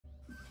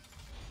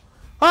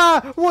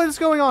Ah! What is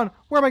going on?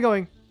 Where am I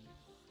going?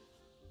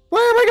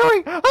 Where am I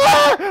going?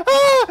 Ah!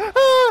 Ah!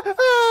 Ah!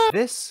 Ah!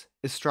 This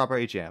is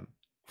Strawberry Jam.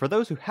 For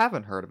those who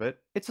haven't heard of it,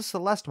 it's a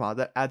Celeste mod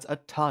that adds a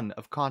ton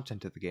of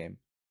content to the game.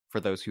 For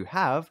those who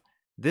have,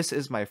 this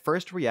is my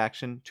first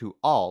reaction to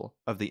all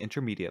of the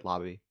intermediate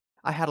lobby.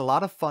 I had a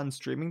lot of fun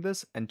streaming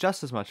this and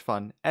just as much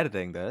fun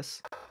editing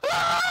this.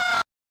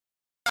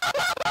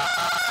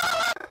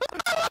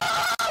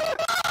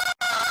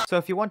 So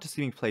if you want to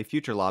see me play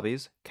future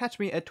lobbies, catch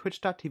me at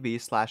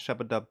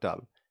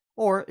twitch.tv/shabadubdub.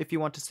 Or if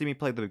you want to see me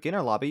play the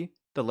beginner lobby,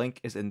 the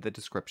link is in the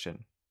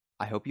description.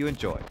 I hope you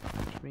enjoy.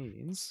 Which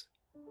means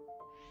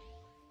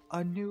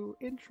a new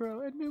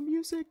intro and new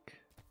music.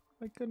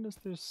 My goodness,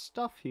 there's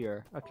stuff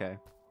here. Okay.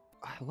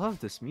 I love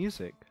this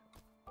music.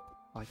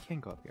 Oh, I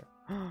can't go up here.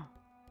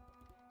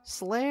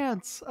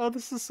 Slants! Oh,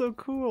 this is so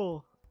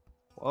cool.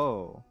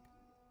 Whoa.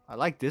 I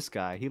like this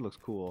guy. He looks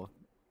cool.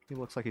 He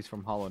looks like he's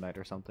from Hollow Knight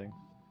or something.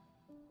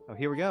 Oh,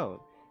 here we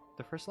go.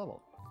 The first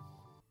level.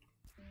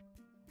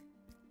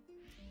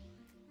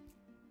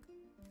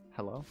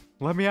 Hello?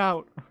 Let me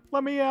out!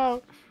 Let me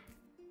out!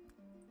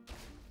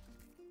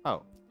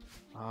 Oh.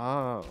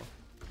 Oh.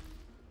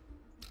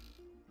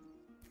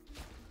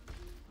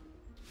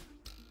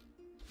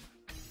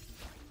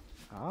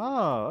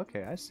 Oh,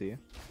 okay, I see.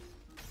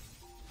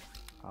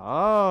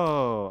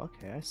 Oh,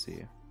 okay, I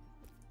see.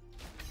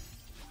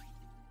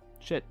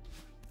 Shit.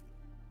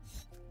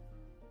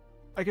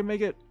 I can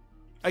make it.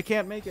 I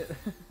can't make it.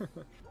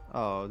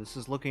 Oh, this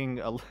is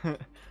looking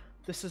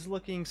this is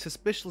looking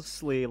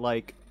suspiciously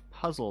like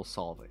puzzle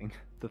solving.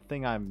 The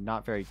thing I'm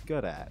not very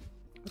good at.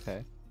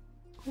 Okay.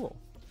 Cool.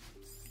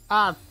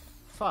 Ah,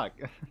 fuck.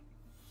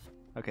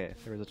 Okay,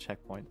 there was a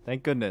checkpoint.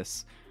 Thank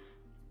goodness.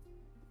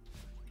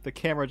 The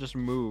camera just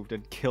moved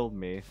and killed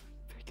me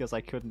because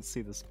I couldn't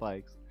see the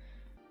spikes.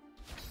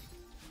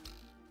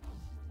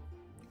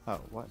 Oh,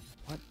 what?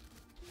 What?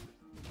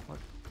 What?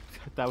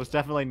 That was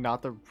definitely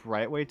not the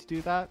right way to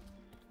do that.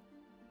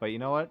 But you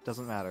know what?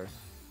 Doesn't matter.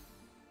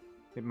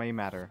 It may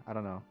matter. I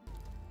don't know.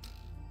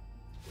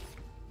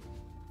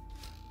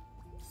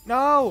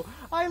 No!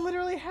 I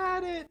literally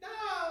had it!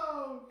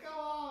 No! Go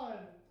on!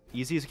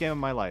 Easiest game of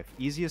my life.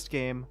 Easiest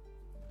game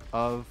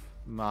of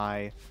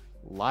my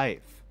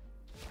life.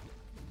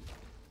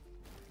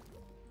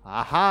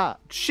 Aha!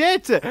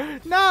 Shit!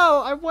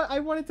 No! I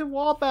wanted to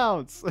wall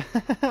bounce!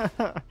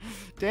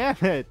 Damn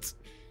it!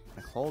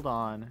 I hold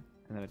on,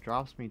 and then it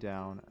drops me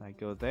down, and I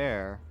go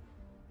there.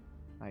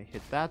 I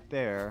hit that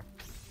there.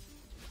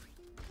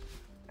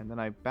 And then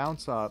I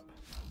bounce up.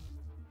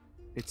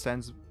 It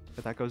sends...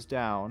 That goes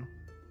down.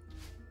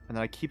 And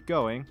then I keep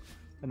going.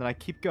 And then I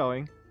keep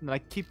going. And then I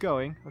keep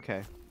going.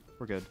 Okay.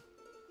 We're good.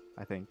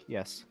 I think.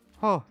 Yes.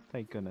 Oh,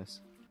 thank goodness.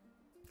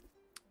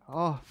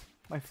 Oh,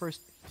 my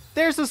first...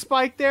 There's a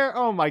spike there!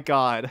 Oh my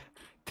god.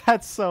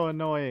 That's so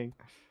annoying.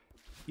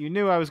 You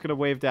knew I was going to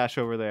wave dash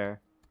over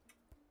there.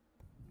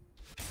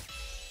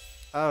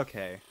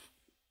 Okay.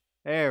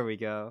 There we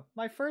go.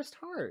 My first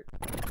heart.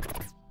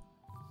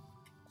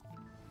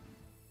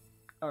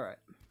 Alright.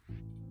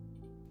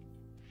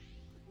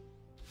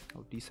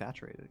 Oh,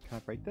 desaturated. Can I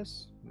break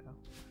this? No.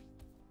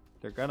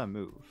 They're gonna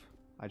move.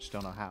 I just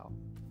don't know how.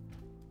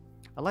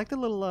 I like the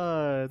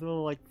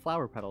little like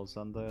flower petals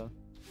on the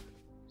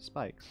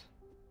spikes.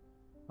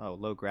 Oh,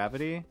 low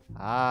gravity?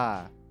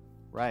 Ah,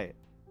 right.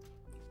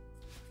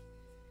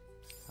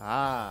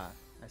 Ah,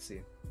 I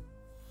see.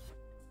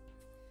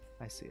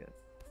 I see it.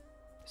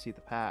 I see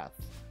the path.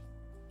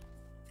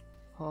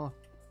 Oh.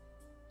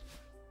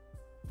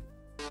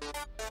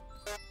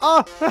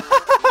 Oh!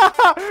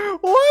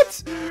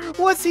 What?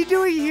 What's he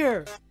doing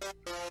here?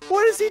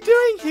 What is he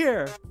doing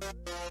here?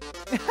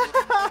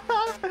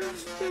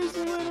 There's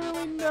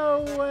literally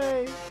no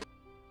way.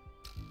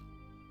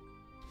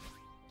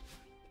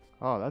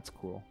 Oh, that's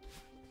cool.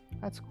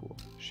 That's cool.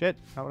 Shit,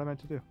 not what I meant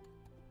to do.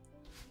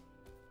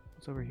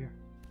 What's over here?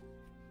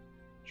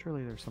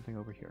 Surely there's something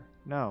over here.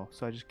 No,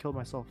 so I just killed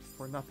myself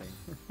for nothing.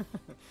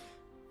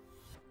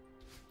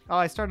 Oh,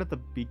 I started at the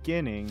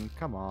beginning.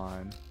 Come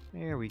on.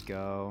 There we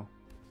go.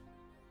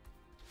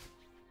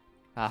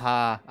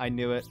 Aha, I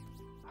knew it.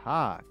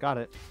 Ha, got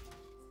it.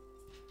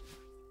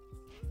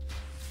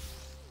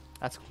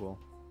 That's cool.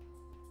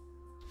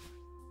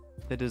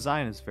 The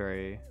design is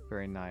very,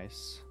 very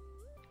nice.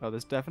 Oh,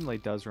 this definitely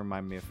does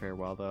remind me of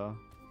Farewell, though.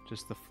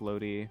 Just the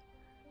floaty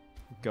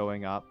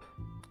going up.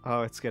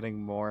 Oh, it's getting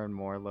more and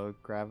more low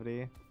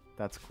gravity.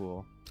 That's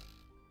cool.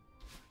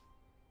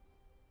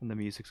 And the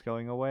music's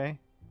going away.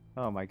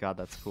 Oh my god,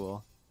 that's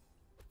cool.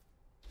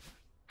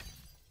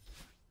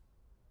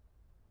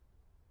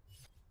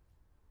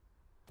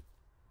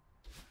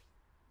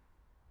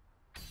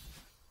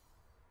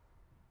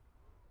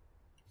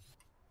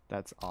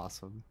 That's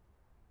awesome.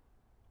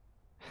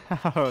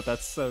 Oh,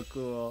 that's so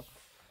cool.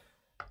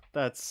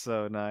 That's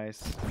so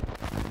nice.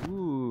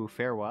 Ooh,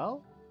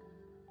 Farewell?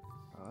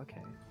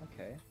 Okay,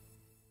 okay.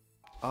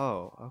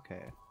 Oh,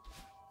 okay.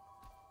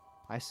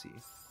 I see.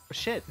 Oh,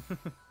 shit!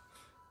 What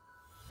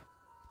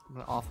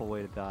an awful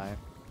way to die.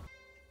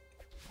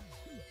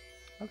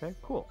 Okay,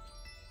 cool.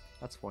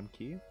 That's one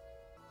key.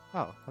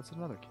 Oh, that's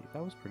another key.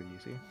 That was pretty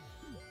easy.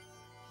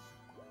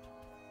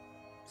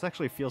 This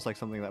actually feels like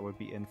something that would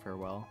be in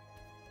Farewell.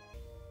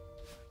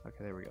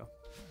 Okay, there we go.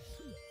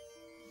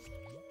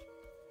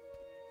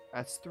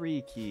 That's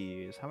 3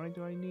 keys. How many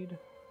do I need?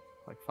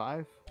 Like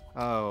 5?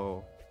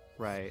 Oh,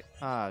 right.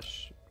 Oh,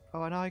 no,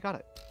 I got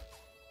it.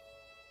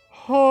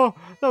 Oh,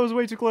 that was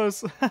way too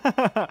close.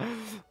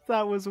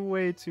 That was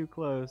way too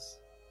close.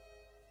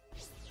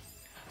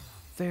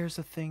 There's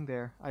a thing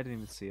there. I didn't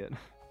even see it.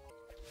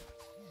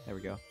 There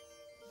we go.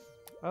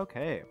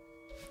 Okay.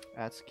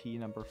 That's key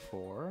number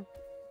 4.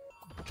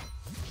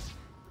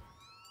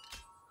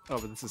 Oh,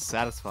 but this is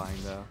satisfying,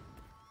 though.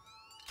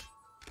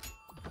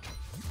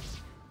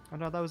 Oh,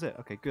 no, that was it.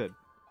 Okay, good.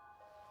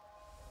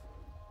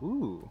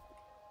 Ooh.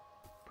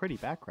 Pretty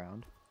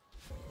background.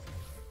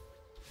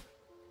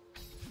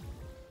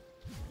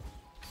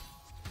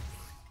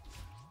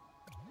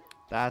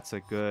 That's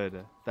a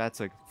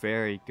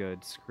very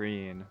good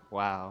screen.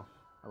 Wow.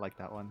 I like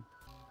that one.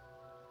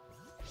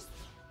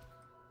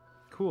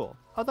 Cool.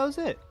 Oh, that was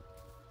it.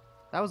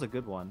 That was a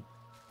good one.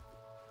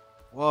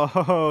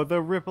 Whoa,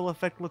 the ripple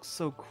effect looks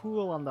so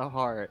cool on the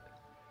heart.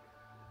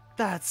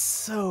 That's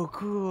so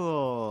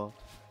cool.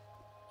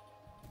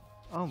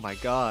 Oh my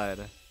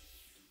god.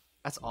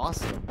 That's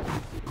awesome.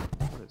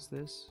 What is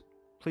this?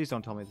 Please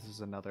don't tell me this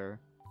is another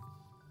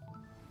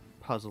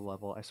puzzle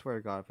level. I swear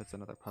to god if it's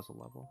another puzzle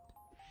level.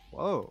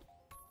 Whoa.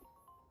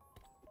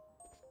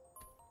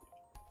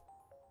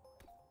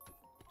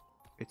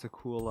 It's a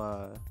cool,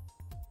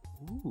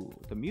 ooh,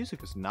 the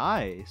music is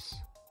nice.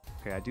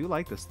 Okay, I do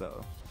like this,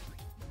 though.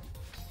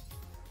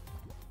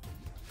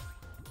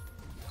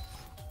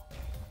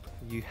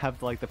 You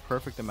have, like, the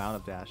perfect amount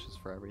of dashes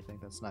for everything.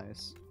 That's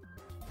nice.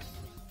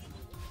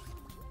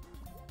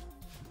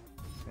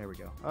 There we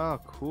go. Oh,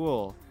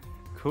 cool.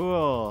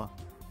 Cool.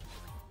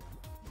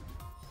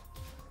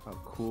 Oh,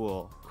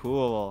 cool.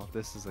 Cool.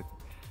 This is a...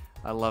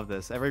 I love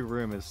this. Every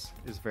room is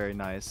very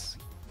nice.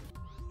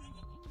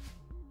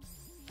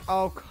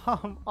 Oh,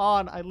 come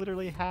on. I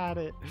literally had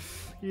it.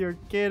 You're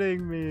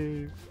kidding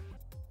me.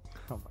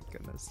 Oh my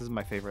goodness. This is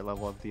my favorite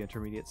level of the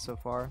intermediates so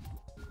far.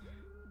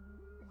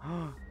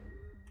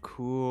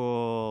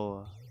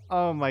 Cool.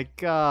 Oh my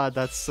god.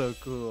 That's so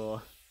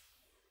cool.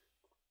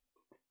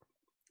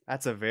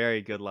 That's a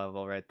very good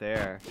level right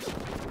there.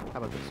 How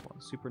about this one?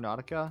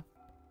 Supernautica?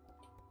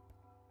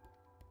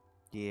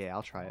 Yeah,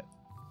 I'll try it.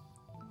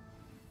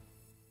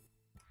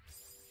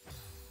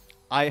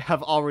 I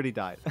have already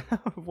died.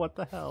 What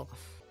the hell?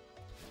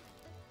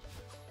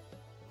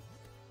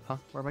 Huh?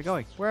 Where am I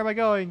going? Where am I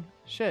going?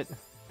 Shit.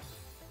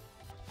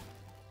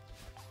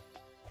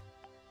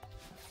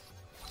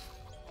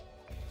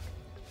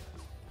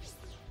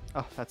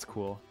 Oh, that's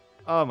cool.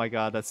 Oh my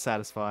god, that's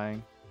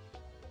satisfying.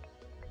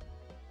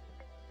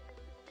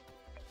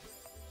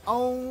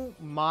 Oh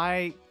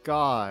my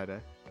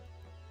god.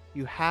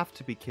 You have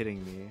to be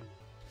kidding me.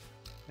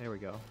 There we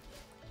go.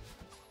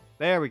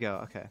 There we go.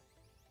 Okay.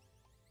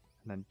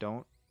 And then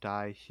don't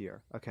die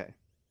here. Okay.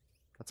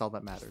 That's all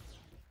that matters.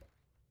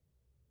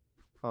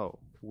 Oh,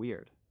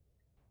 weird.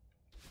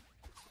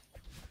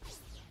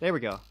 There we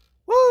go.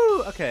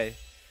 Woo! Okay.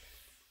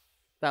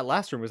 That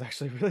last room was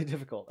actually really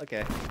difficult.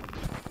 Okay.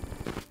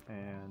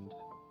 And...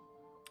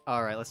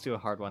 alright, let's do a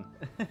hard one.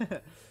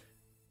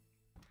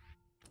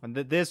 And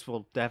this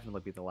will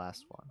definitely be the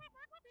last one.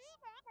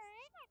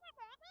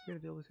 You're gonna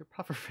deal with your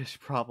pufferfish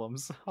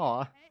problems.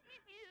 Aw.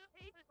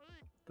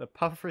 The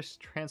pufferfish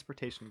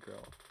transportation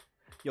girl.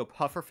 Yo,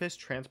 pufferfish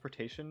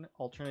transportation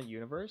alternate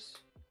universe?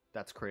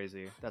 That's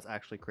crazy. That's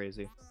actually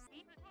crazy.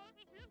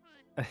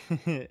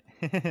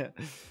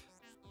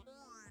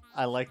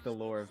 I like the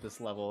lore of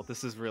this level.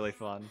 This is really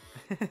fun.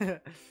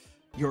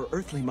 Your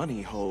earthly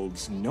money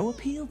holds no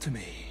appeal to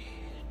me.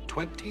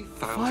 $20,000.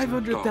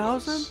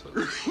 500,000?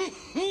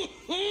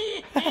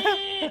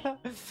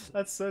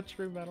 That's so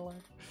true, Metalite.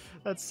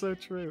 That's so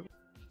true.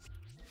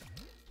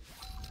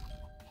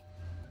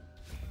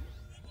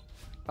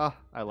 Ah,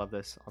 I love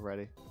this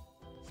already.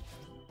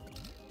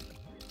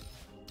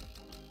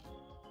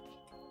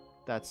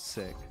 That's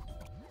sick.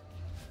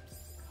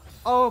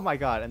 Oh my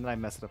god, and then I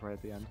messed it up right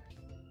at the end.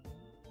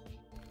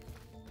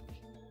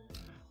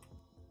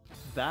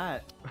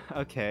 That,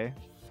 okay.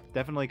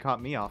 Definitely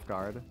caught me off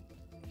guard.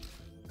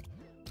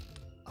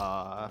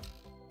 I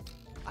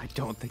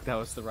don't think that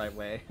was the right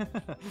way.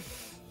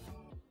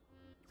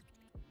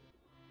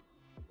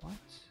 What?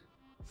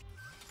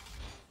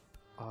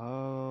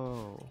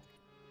 Oh.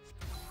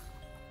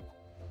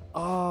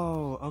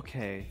 Oh,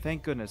 okay.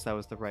 Thank goodness that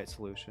was the right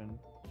solution.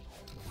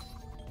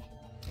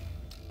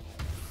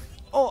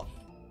 Oh!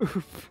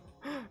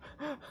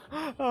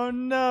 Oh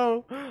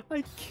no!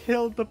 I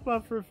killed the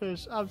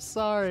pufferfish. I'm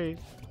sorry.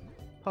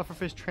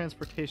 Pufferfish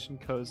transportation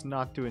co's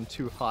not doing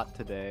too hot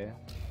today.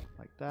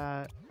 Like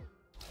that.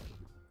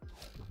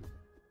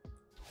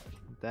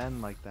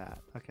 Then like that.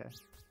 Okay.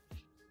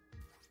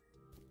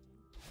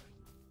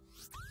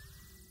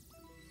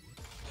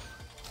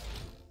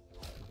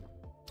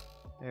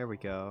 There we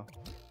go.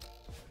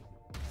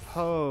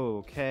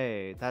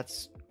 Okay,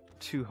 that's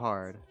too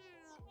hard.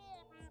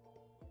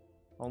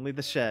 Only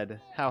the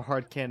shed. How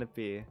hard can it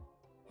be?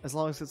 As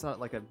long as it's not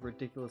like a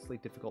ridiculously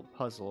difficult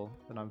puzzle,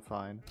 then I'm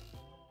fine.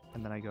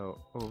 And then I go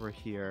over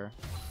here.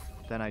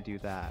 Then I do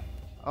that.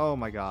 Oh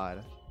my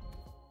god.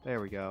 There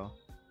we go.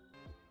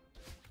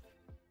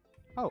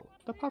 Oh,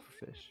 the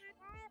pufferfish.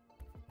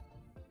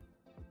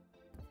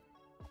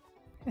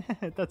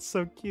 That's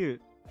so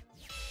cute.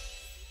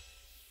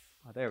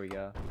 Oh, there we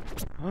go.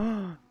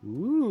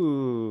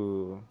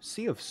 Ooh,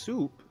 sea of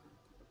soup.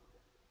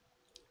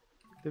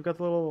 They've got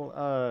the little, what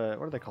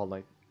are they called?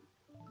 Like,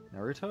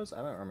 Naruto's? I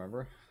don't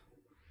remember.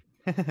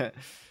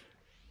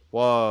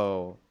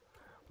 Whoa.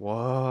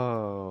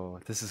 Whoa.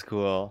 This is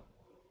cool.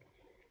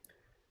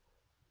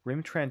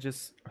 Room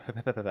transitions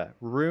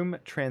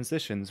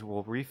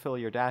will refill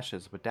your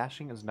dashes, but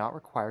dashing is not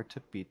required to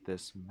beat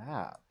this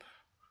map.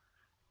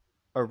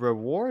 A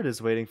reward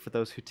is waiting for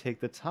those who take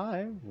the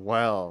time.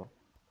 Well,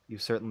 you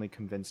certainly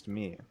convinced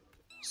me.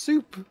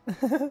 Soup!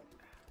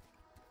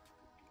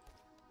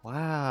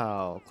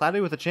 Wow.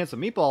 Cloudy with a chance of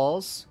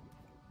meatballs.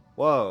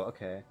 Whoa,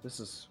 okay. This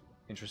is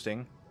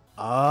interesting.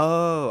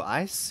 Oh,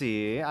 I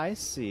see. I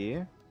see.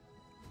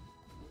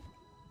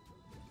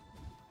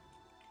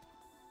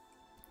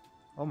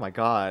 Oh my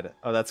god.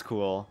 Oh, that's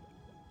cool.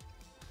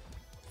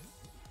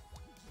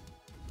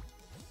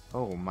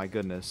 Oh my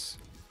goodness.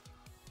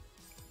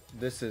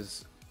 This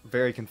is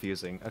very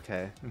confusing.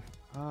 Okay.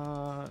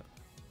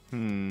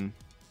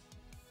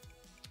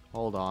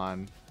 Hold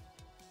on.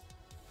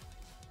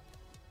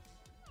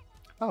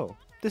 Oh,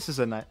 this is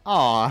a nice...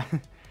 Aw,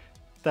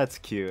 that's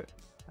cute.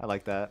 I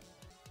like that.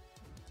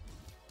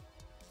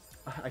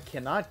 I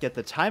cannot get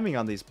the timing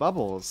on these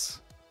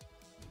bubbles.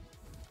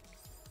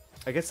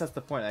 I guess that's the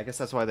point. I guess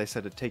that's why they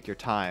said to take your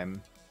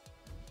time.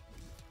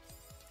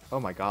 Oh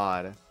my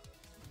god.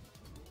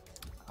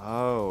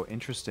 Oh,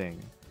 interesting.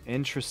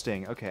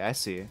 Interesting. Okay, I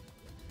see.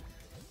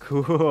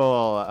 Cool.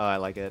 Oh, I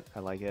like it. I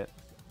like it.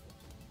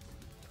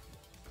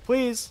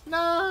 Please.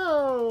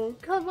 No!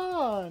 Come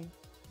on!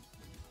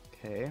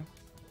 Okay.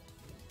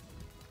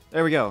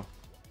 There we go.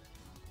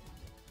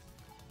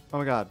 Oh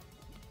my god.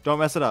 Don't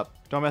mess it up.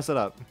 Don't mess it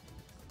up.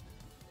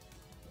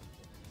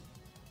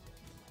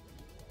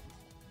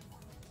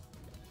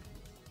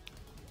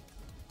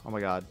 Oh my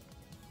god.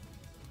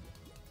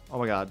 Oh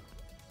my god.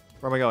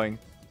 Where am I going?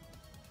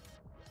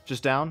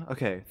 Just down?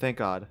 Okay, thank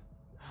god.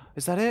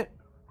 Is that it?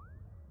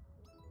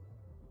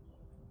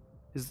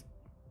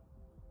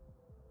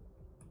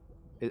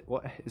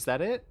 What? Is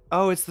that it?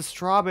 Oh, it's the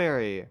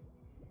strawberry.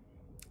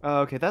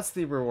 Oh, okay, that's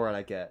the reward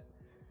I get.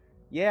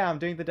 Yeah, I'm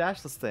doing the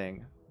dashless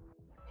thing.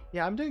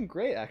 Yeah, I'm doing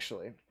great,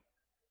 actually.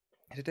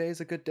 Today is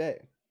a good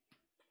day.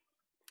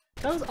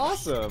 That was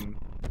awesome.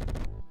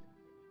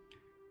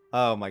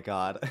 Oh my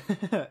god.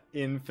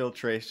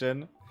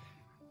 Infiltration.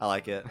 I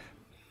like it.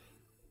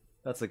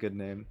 That's a good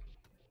name.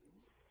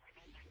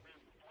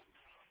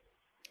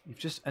 You've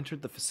just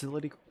entered the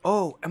facility.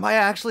 Oh, am I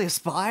actually a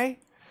spy?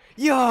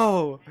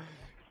 Yo!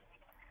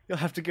 You'll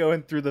have to go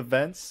in through the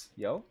vents.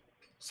 Yo?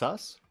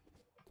 Sus?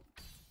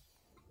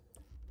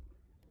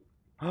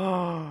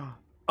 Oh,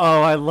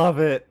 I love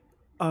it.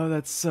 Oh,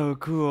 that's so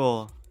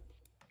cool.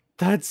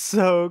 That's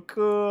so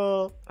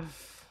cool.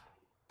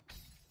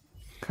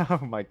 Oh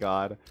my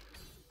god. It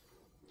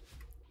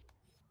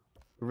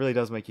really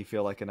does make you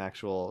feel like an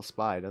actual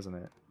spy, doesn't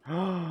it?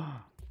 I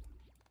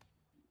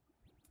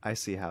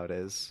see how it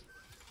is.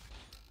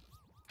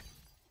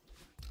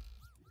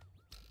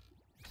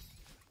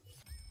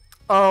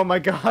 Oh my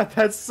god,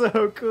 that's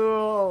so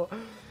cool.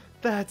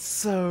 That's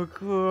so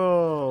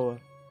cool.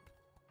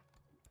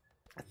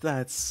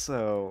 That's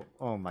so...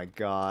 Oh my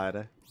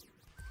god.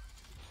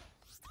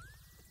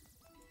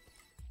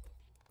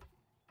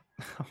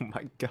 Oh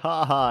my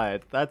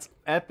god, that's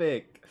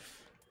epic.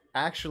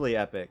 Actually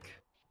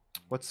epic.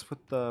 What's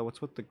with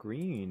the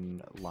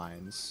green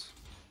lines?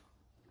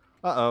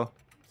 Uh-oh.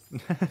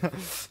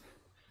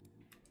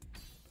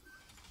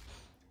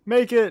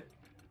 Make it.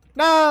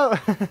 No.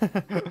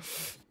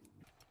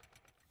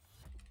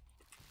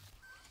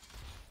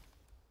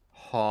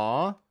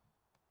 Huh?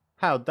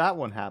 How'd that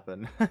one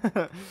happen?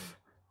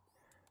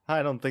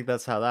 I don't think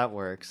that's how that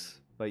works.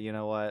 But you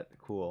know what?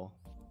 Cool.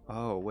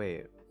 Oh,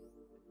 wait.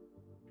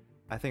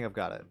 I think I've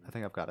got it. I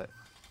think I've got it.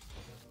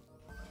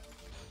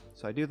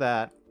 So I do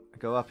that. I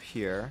go up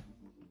here.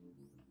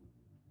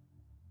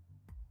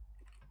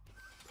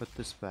 Put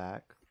this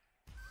back.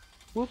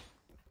 Whoop.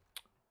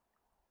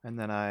 And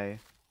then I...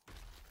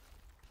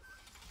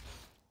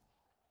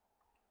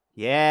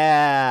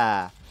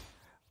 Yeah!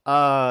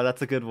 Oh,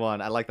 that's a good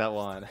one. I like that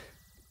one.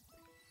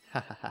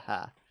 Ha ha ha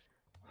ha.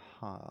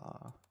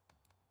 Huh.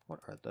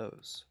 What are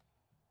those?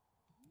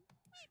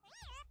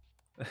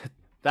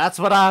 That's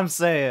what I'm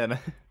saying!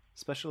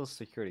 Specialist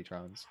security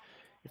drones.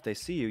 If they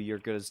see you, you're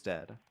good as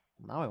dead.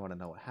 Now I want to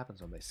know what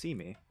happens when they see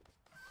me.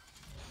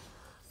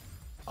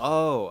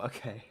 Oh,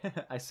 okay.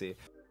 I see.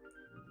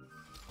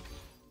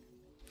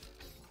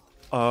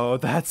 Oh,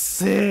 that's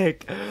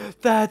sick!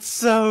 That's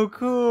so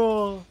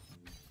cool!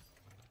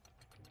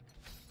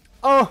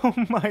 Oh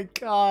my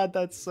god,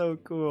 that's so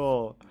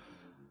cool!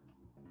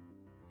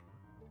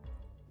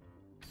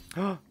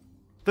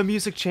 The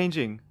music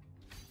changing.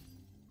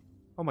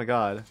 Oh my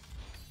god.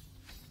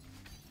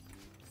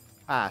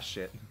 Ah,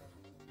 shit.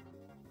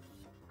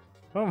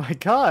 Oh my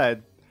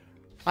god.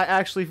 I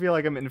actually feel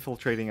like I'm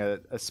infiltrating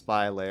a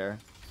spy lair.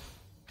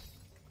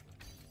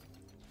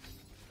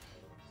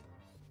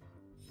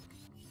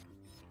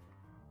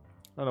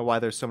 I don't know why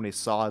there's so many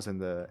saws in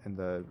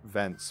the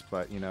vents,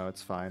 but you know,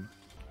 it's fine.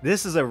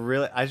 This is a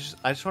really I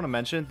just want to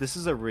mention this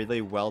is a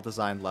really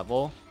well-designed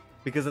level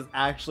because it's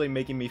actually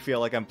making me feel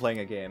like I'm playing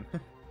a game.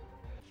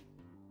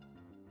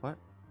 What?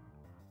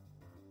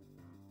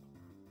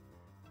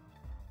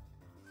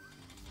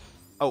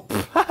 Oh.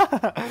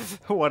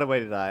 What a way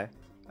to die.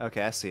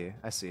 Okay, I see.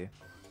 I see.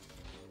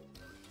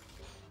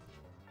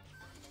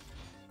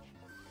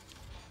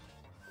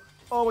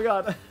 Oh my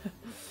god.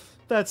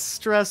 That's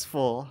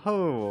stressful.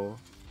 Oh.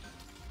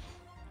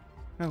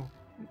 No.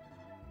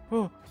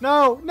 Oh,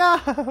 no,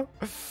 no!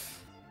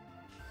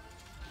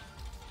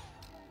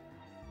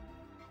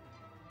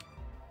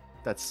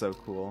 That's so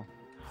cool.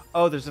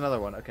 Oh, there's another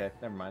one. Okay,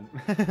 never mind.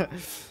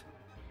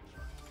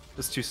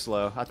 It's too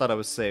slow. I thought I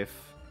was safe.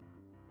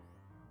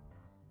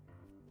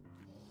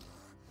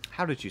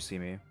 How did you see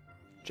me?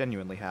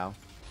 Genuinely, how?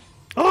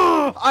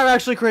 Oh, I'm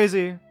actually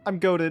crazy!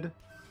 I'm goated.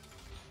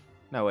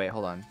 No, wait,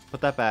 hold on.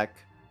 Put that back.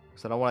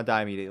 Because I don't want to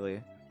die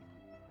immediately.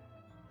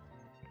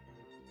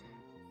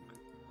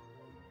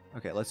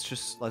 Okay, let's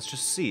just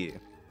see.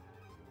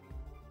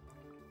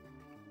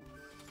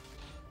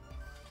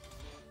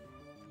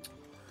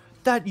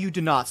 That you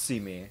did not see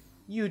me.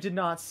 You did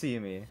not see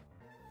me.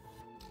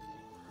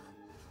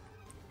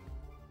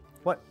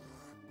 What?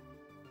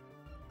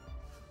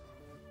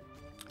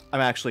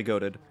 I'm actually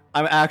goated.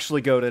 I'm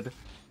actually goated.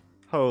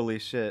 Holy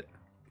shit.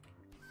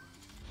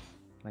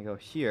 I go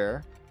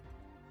here.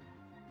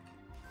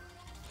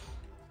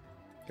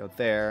 Go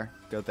there.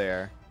 Go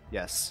there.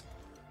 Yes.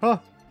 Oh,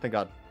 thank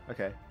God.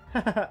 Okay.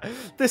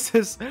 This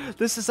is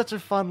such a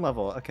fun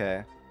level.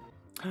 Okay.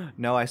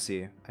 No, I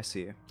see. I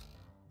see.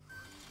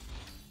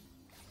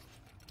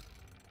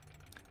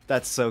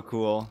 That's so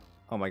cool.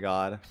 Oh my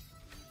god.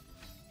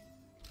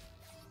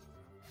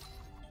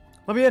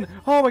 Let me in.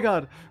 Oh my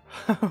god.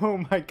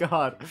 Oh my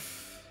god.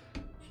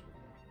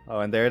 Oh,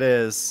 and there it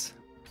is.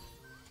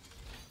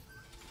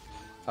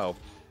 Oh.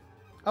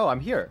 Oh,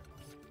 I'm here.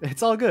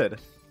 It's all good.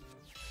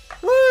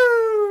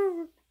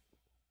 Woo!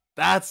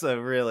 That's a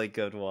really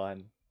good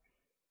one.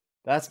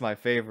 That's my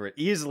favorite.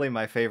 Easily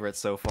my favorite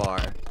so far.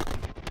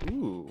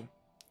 Ooh.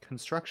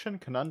 Construction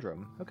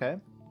Conundrum. Okay.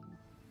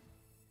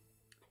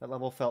 That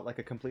level felt like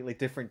a completely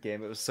different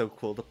game. It was so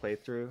cool to play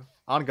through.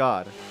 On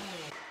God.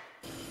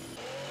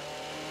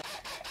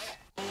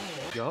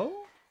 Yo?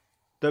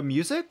 The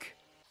music?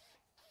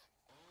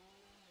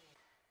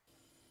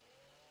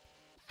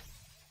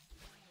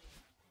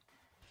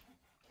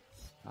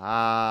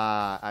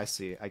 Ah, I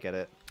see. I get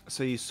it.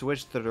 So you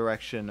switch the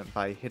direction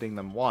by hitting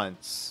them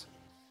once.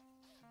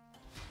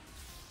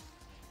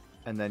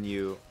 And then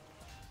you...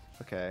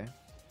 Okay.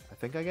 I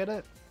think I get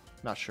it?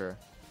 Not sure.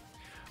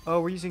 Oh,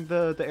 we're using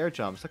the air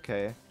jumps.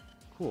 Okay.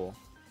 Cool.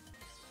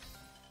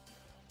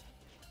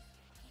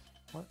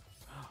 What?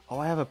 Oh,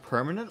 I have a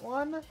permanent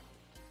one?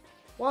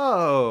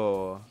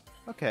 Whoa.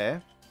 Okay.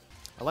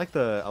 I like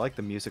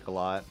the music a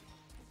lot.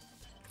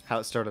 How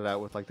it started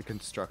out with like the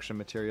construction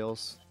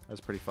materials.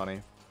 That's pretty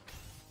funny.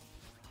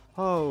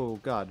 Oh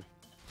god.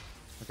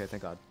 Okay,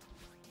 thank God.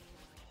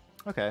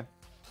 Okay.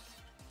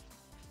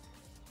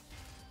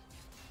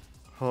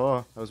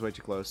 Oh, that was way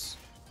too close.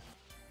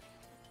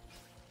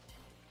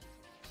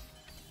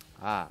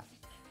 Ah.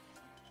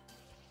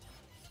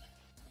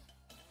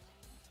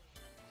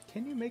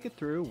 Can you make it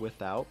through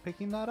without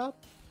picking that up?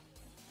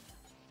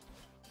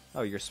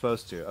 Oh, you're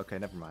supposed to. Okay,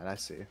 never mind. I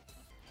see.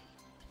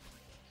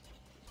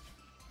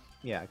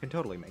 Yeah, I can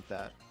totally make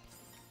that.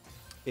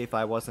 If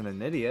I wasn't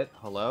an idiot.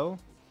 Hello?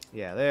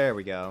 Yeah, there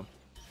we go.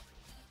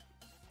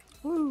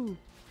 Woo!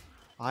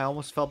 I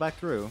almost fell back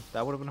through.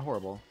 That would have been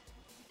horrible.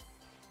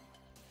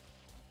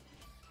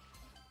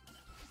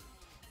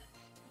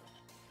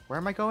 Where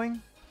am I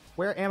going?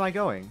 Where am I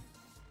going?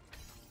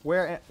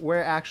 Where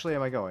actually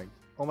am I going?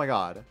 Oh my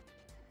god.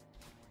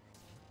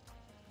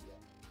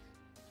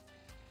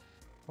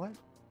 What?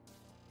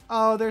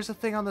 Oh, there's a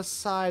thing on the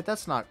side.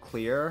 That's not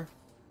clear.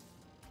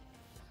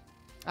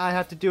 I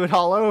have to do it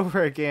all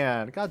over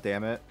again. God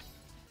damn it.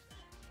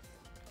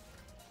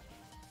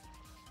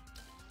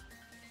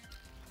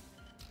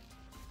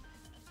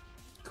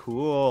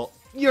 Cool.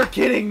 You're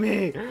kidding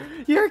me!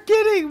 You're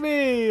kidding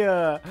me!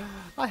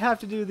 I have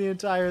to do the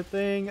entire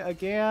thing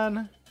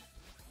again.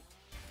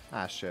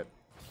 Ah, shit.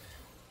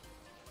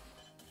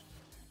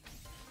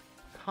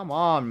 Come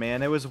on,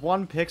 man. It was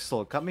 1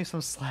 pixel. Cut me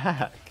some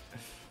slack.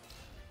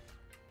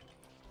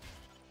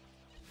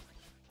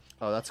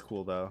 Oh, that's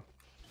cool, though.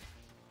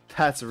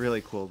 That's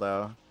really cool,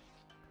 though.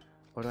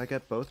 Oh, do I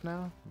get both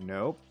now?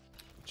 Nope.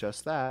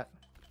 Just that.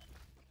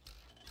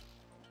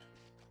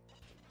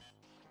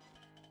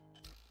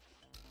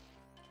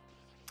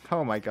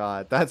 Oh my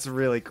god, that's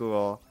really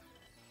cool.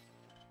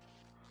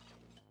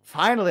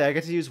 Finally, I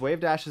get to use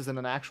wave dashes in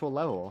an actual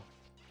level.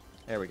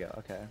 There we go,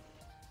 okay.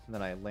 And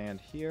then I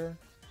land here.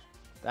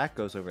 That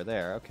goes over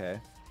there, okay.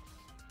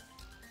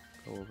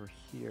 Go over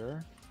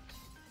here.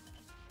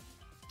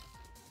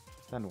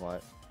 Then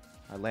what?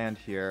 I land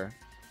here.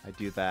 I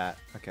do that.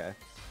 Okay.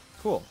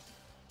 Cool.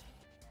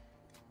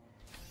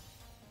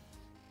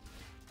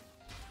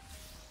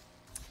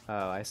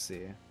 Oh, I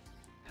see.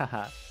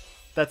 Haha.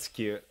 That's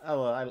cute.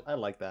 Oh, I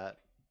like that.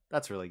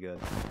 That's really good.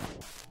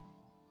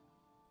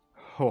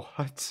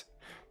 What?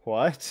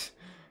 What?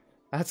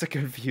 That's a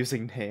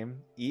confusing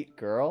name. Eat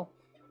girl?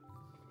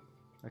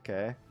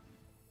 Okay.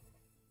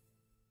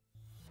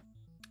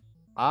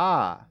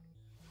 Ah!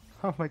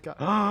 Oh my god.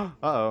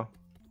 Uh-oh.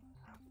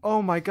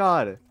 Oh my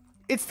god!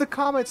 It's the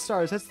comet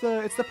stars! It's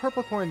the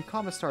purple coin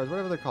comet stars,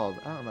 whatever they're called.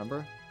 I don't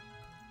remember.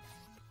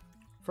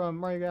 From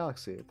Mario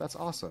Galaxy. That's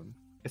awesome.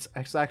 It's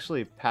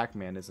actually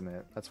Pac-Man, isn't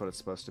it? That's what it's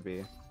supposed to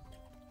be.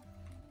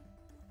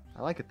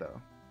 I like it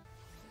though.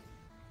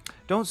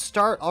 Don't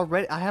start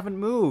already! I haven't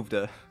moved!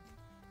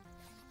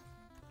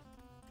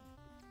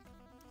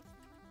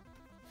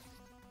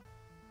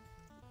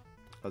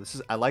 Oh, this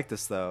is... I like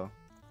this though.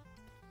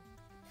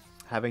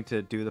 Having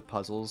to do the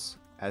puzzles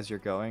as you're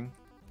going.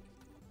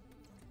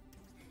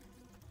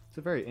 It's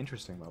a very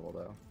interesting level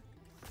though.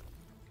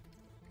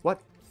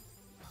 What?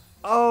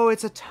 Oh,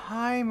 it's a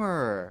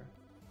timer!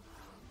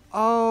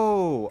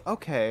 Oh,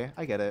 okay.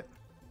 I get it.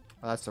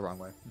 Oh, that's the wrong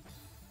way.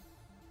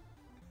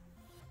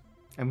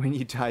 And when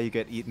you die, you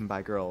get eaten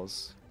by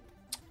girls.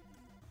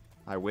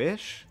 I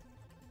wish?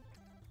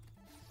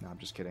 No, I'm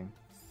just kidding.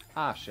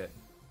 Ah, shit.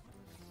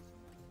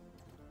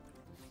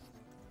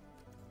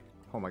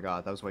 Oh my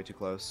god, that was way too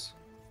close.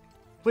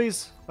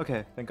 Please!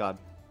 Okay, thank god.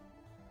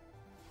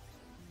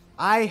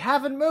 I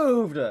haven't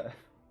moved!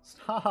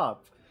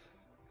 Stop!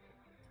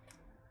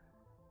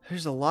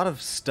 There's a lot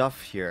of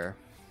stuff here.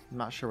 I'm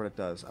not sure what it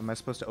does. Am I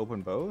supposed to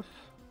open both?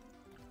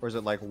 Or is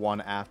it like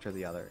one after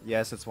the other?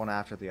 Yes, it's one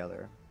after the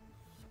other.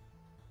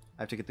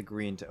 I have to get the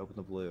green to open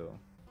the blue.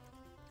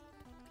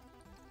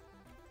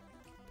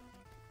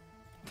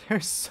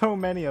 There's so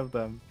many of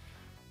them.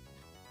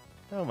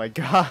 Oh my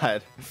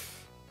god.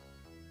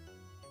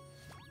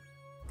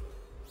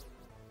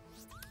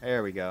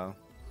 There we go.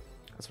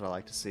 That's what I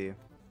like to see.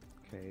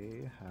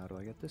 Okay, how do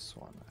I get this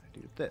one? I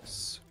do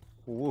this.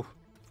 Ooh.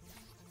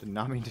 Did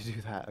not mean to do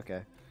that.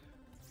 Okay.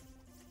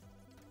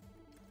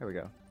 There we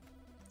go.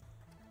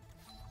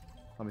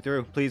 Let me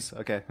through, please.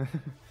 Okay.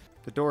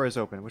 The door is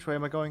open. Which way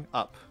am I going?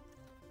 Up.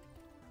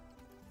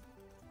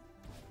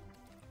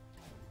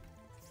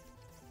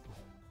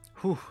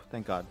 Whew,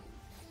 thank god.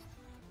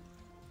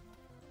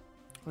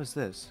 What is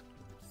this?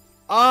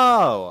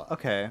 Oh,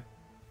 okay.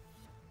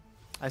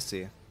 I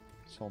see.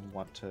 So I'll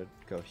want to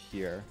go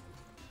here.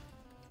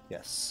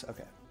 Yes,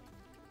 okay.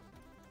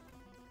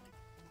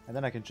 And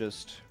then I can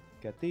just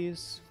get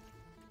these.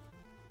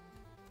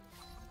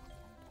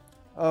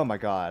 Oh my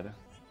god.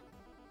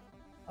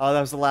 Oh, that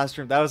was the last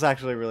room. That was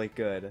actually really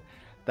good.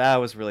 That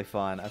was really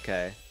fun.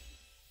 Okay.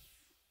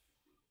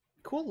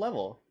 Cool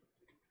level.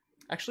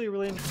 Actually a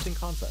really interesting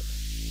concept.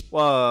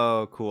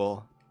 Whoa,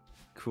 cool.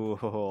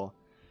 Cool.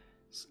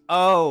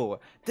 Oh,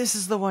 this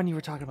is the one you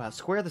were talking about.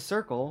 Square the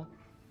circle.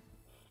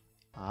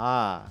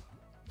 Ah.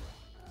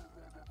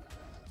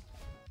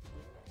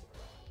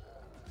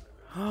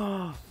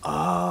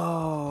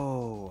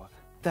 Oh,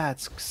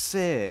 that's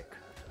sick.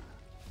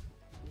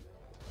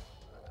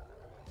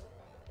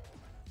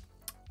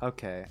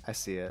 Okay, I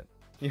see it.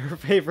 Your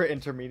favorite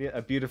intermediate,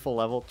 a beautiful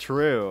level?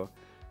 True.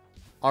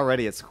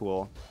 Already it's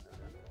cool.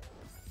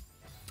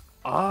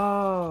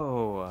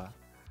 Oh,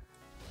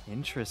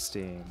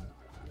 interesting.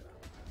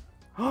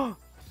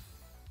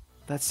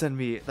 That sent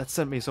me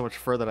so much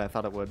further than I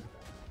thought it would.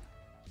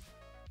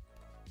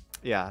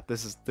 Yeah,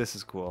 this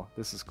is cool.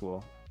 This is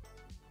cool.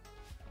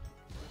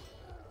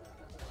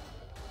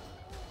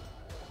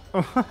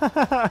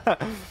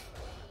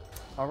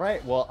 All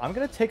right, well, I'm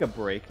gonna take a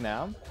break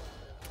now.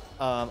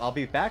 I'll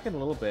be back in a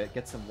little bit,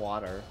 get some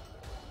water.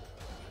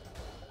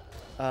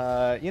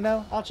 You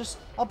know,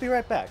 I'll be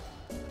right back.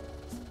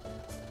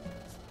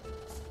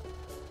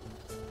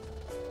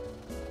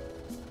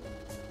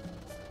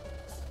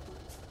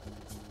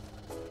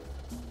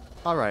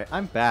 All right,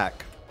 I'm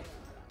back.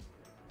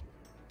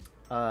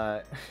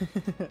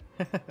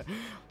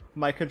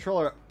 My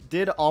controller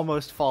did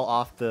almost fall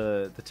off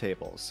the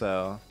table,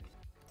 so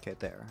okay,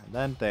 there, and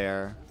then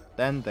there,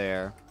 then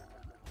there.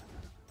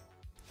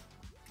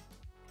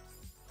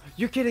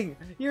 You're kidding!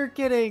 You're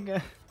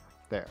kidding!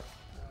 There,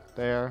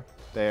 there,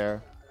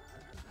 there,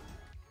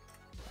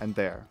 and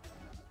there.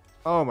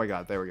 Oh my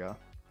god, there we go.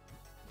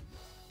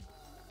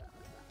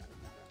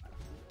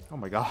 Oh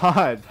my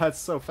god, that's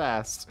so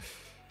fast.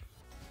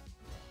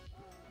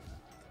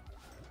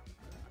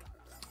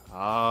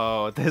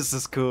 Oh, this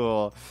is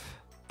cool.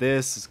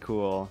 This is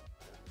cool.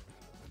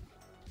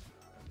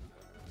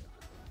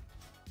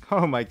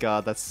 Oh my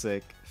god, that's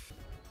sick.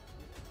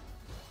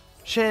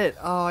 Shit!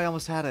 Oh, I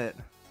almost had it.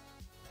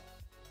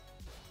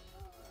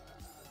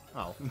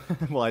 Oh.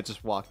 Well, I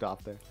just walked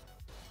off there.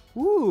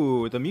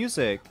 Ooh, the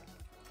music.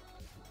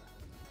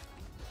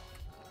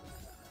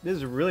 This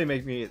is really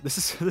make me.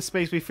 This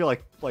makes me feel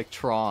like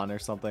Tron or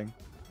something.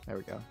 There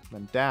we go.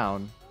 Then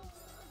down.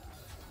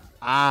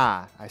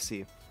 Ah, I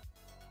see.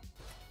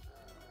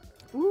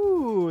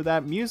 Ooh,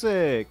 that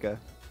music.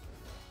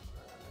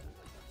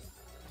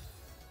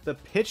 The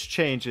pitch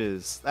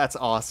changes. That's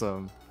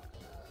awesome.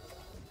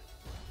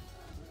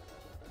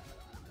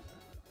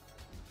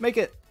 Make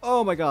it.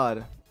 Oh my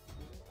god.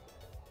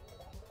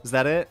 Is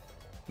that it?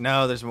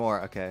 No, there's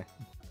more. Okay.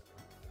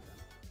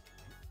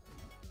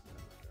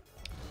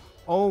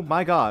 Oh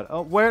my god.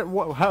 Oh, where?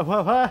 What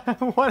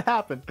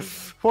happened?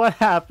 What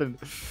happened?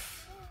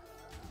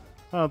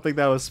 I don't think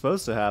that was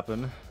supposed to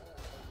happen.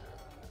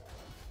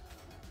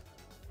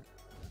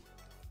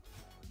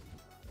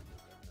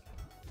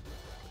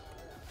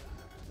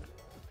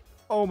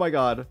 Oh my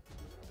god.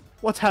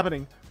 What's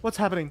happening? What's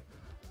happening?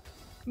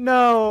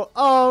 No!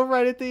 Oh,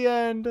 right at the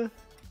end!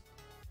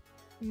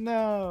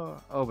 No!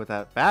 Oh, but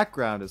that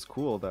background is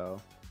cool,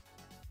 though.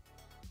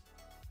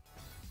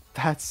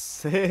 That's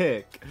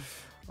sick!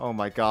 Oh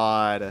my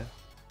god.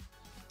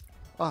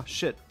 Oh,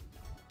 shit.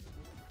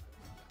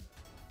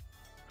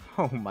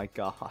 Oh my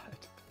god.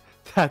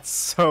 That's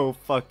so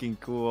fucking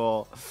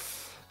cool.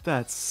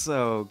 That's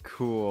so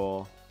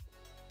cool.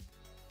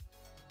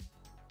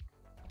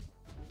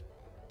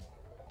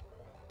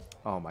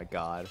 Oh my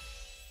god.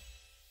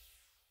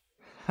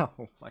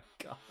 Oh my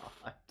god.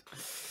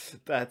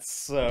 That's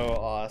so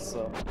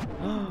awesome.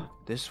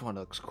 This one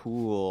looks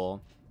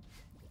cool.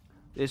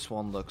 This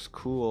one looks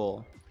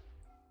cool.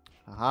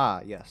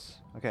 Aha, yes.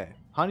 Okay.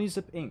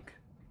 Honeyzip ink.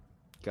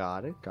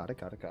 Got it, got it,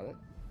 got it, got it.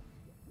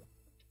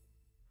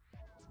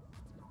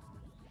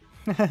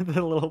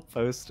 The little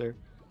poster.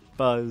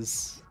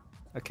 Buzz.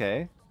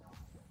 Okay.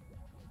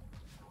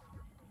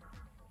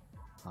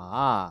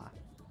 Ah.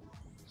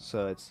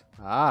 So it's...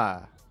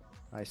 Ah.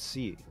 I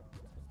see.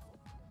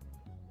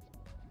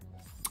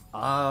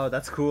 Oh,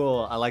 that's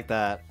cool. I like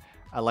that.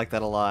 I like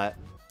that a lot.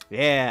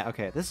 Yeah,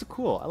 okay. This is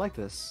cool. I like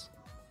this.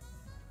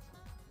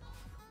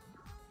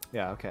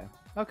 Yeah, okay.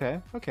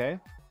 Okay, okay.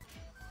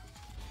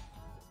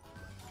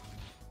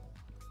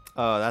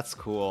 Oh, that's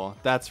cool.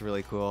 That's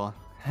really cool.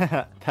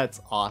 That's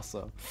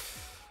awesome.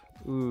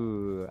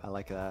 Ooh, I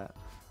like that.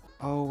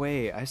 Oh,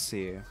 wait, I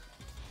see.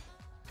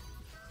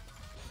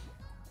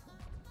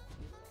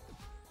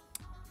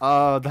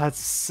 Oh, that's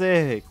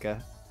sick.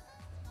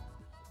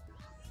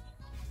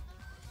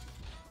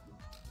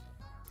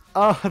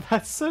 Oh,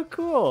 that's so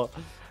cool.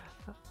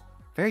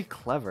 Very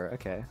clever.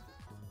 Okay.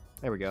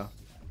 There we go.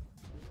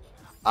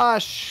 Ah,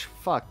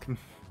 fuck.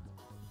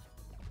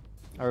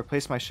 I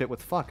replaced my shit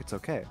with fuck. It's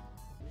okay.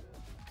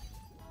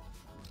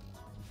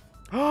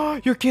 Oh,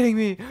 you're kidding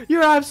me!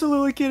 You're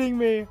absolutely kidding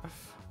me!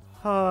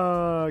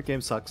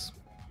 Game sucks.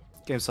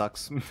 Game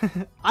sucks.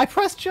 I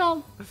pressed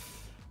jump!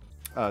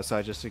 Oh, so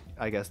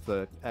I guess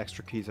the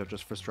extra keys are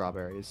just for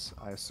strawberries,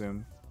 I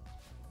assume.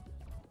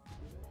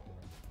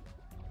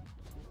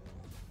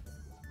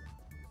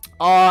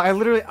 Oh,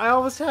 I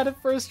almost had it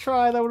first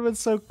try. That would have been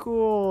so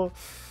cool.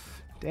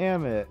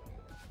 Damn it.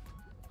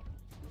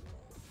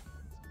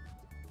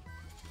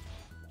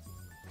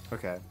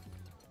 Okay.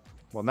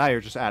 Well, now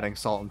you're just adding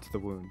salt into the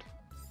wound.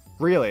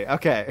 Really?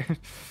 Okay.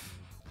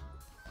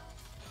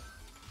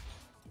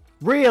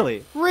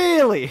 Really?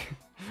 Really?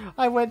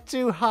 I went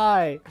too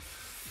high.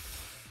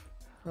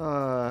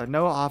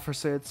 No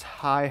opposites.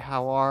 Hi,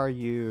 how are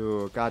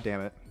you? God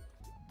damn it.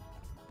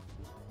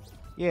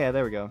 Yeah,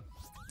 there we go.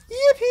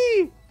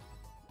 Yippee!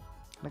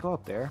 Can I go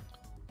up there?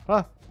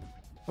 Huh?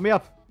 Let me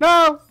up.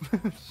 No!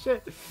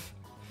 Shit.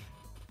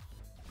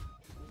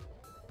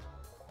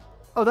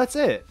 Oh, that's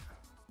it.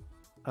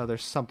 Oh,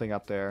 there's something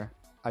up there.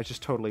 I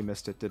just totally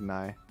missed it, didn't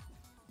I?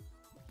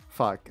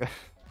 Fuck.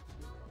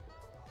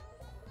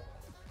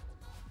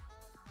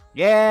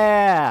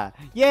 Yeah!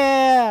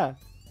 Yeah!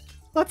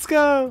 Let's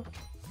go!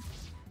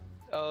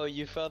 Oh,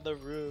 you found the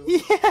room.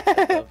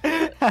 Yeah!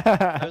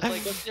 I was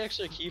like, what's the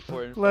extra key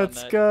for? And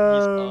Let's found that.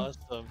 go! He's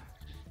awesome.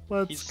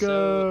 Let's He's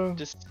go! so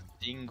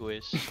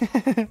distinguished.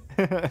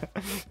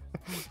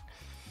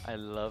 I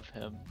love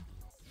him.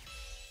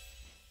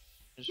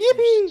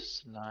 Yippee!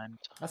 Slime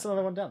That's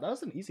another one down. That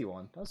was an easy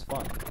one. That was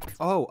fun.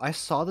 Oh, I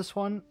saw this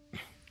one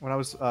when I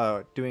was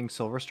doing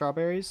silver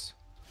strawberries.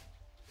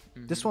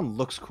 This one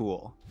looks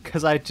cool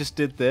because I just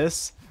did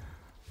this.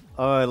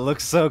 Oh, it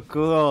looks so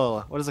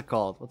cool. What is it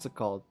called? What's it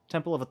called?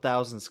 Temple of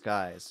 1,000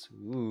 Skies.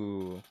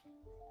 Ooh.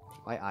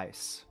 By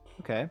ice.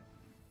 Okay.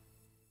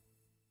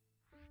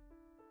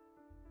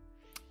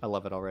 I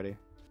love it already.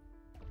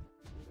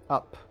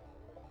 Up.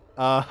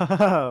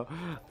 Oh.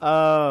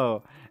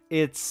 Oh.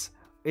 It's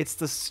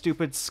the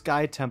stupid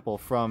sky temple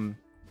from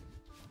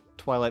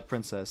Twilight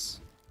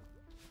Princess.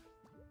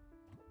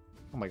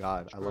 Oh my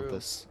god, I love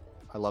this.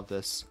 I love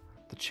this.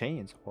 The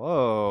chains.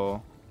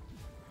 Whoa.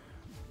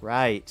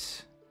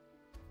 Right.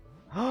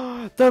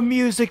 The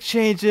music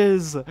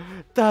changes!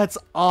 That's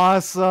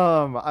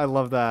awesome! I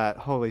love that.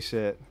 Holy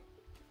shit.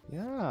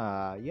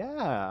 Yeah,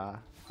 yeah.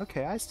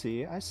 Okay, I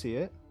see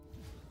it.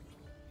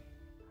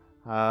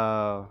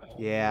 Oh,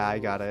 yeah, I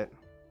got it.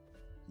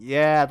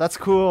 Yeah, that's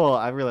cool.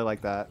 I really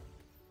like that.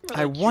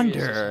 I Really curious as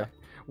wonder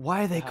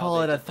why they how call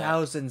they it did that.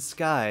 1,000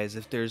 skies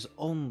if there's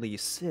only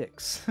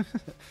 6.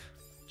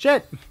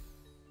 Shit!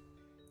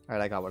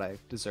 Alright, I got what I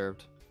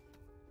deserved.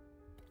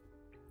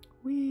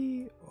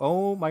 Whee!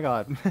 Oh my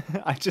god.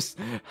 I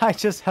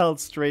just held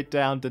straight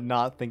down, did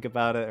not think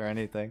about it or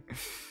anything.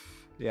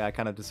 Yeah, I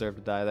kind of deserved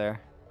to die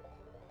there.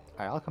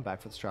 Alright, I'll come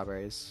back for the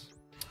strawberries.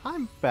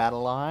 I'm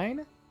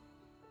Battleline.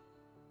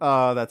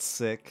 Oh, that's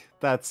sick.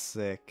 That's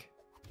sick.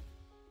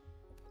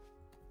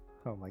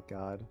 Oh my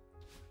god.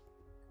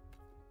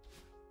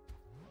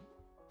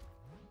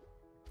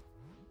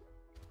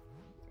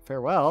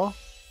 Farewell.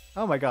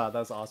 Oh my god, that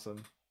was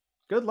awesome.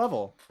 Good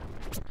level.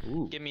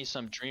 Ooh. Give me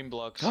some dream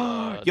blocks.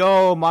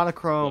 Yo,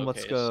 monochrome,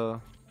 let's pillowcase.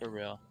 go. For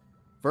real.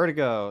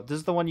 Vertigo. This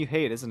is the one you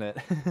hate, isn't it?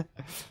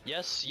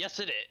 Yes, yes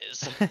it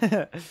is.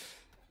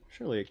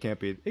 Surely it can't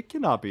be. It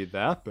cannot be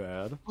that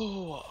bad.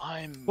 Oh,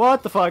 I'm.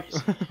 What the fuck?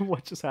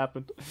 What just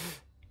happened?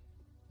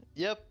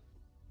 Yep.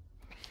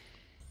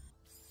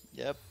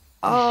 Yep.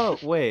 Oh,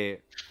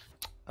 wait.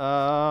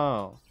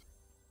 Oh.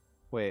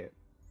 Wait.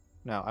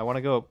 No, I want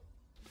to go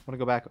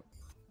back.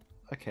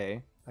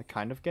 Okay, I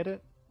kind of get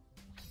it.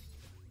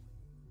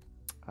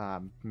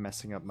 I'm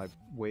messing up my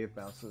wave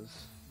bounces.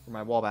 Or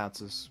my wall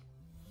bounces.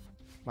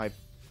 My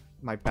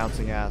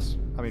bouncing ass.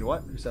 I mean,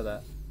 what? Who said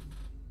that?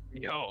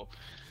 Yo.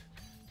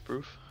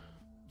 Proof.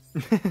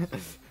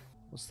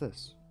 What's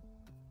this?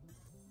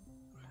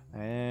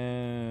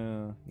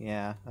 Oh,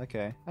 yeah,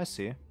 okay, I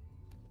see.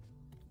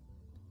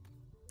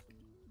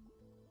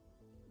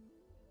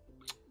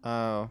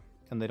 Oh,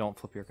 and they don't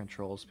flip your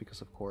controls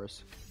because of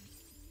course.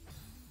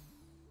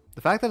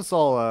 The fact that it's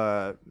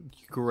all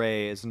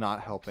gray is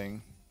not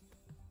helping.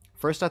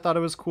 First I thought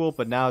it was cool,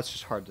 but now it's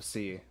just hard to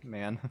see,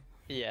 man.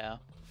 Yeah.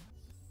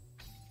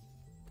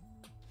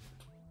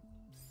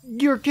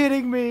 You're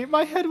kidding me!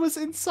 My head was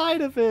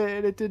inside of it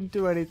and it didn't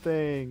do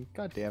anything.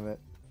 God damn it.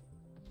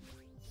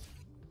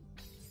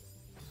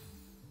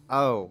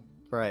 Oh,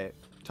 right.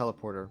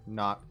 Teleporter,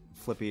 not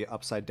flippy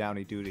upside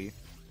downy duty.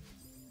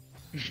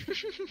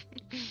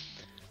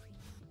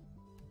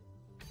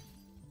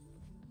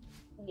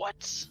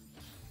 What?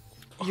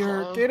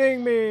 You're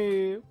kidding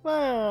me!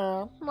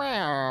 Meow,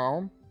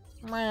 meow,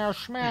 meow,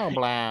 smell,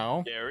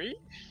 blow. Gary?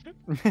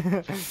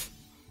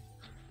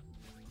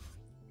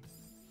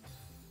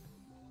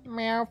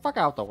 Meow, fuck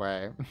out the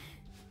way.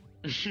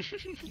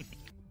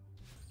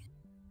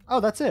 Oh,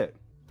 that's it.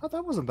 Oh,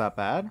 that wasn't that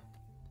bad.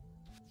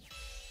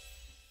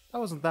 That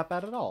wasn't that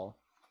bad at all.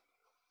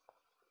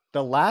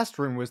 The last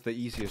room was the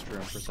easiest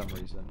room for some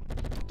reason.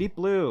 Deep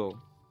Blue.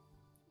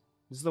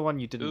 This is the one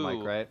you didn't like,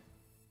 Ooh. right?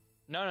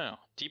 No.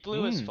 Deep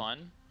Blue is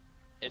fun.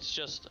 It's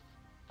just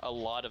a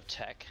lot of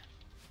tech.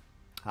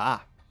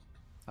 Ah,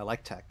 I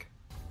like tech.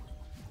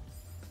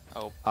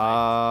 Oh.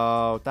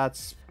 Oh,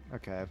 that's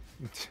okay.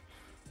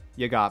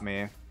 You got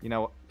me. You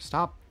know,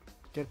 stop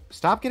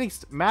getting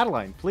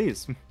Madeline,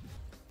 please.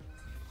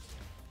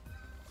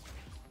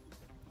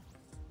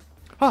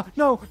 Ah,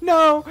 no!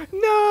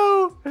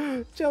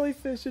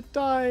 Jellyfish, it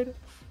died.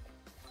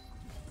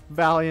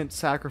 Valiant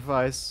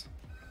sacrifice.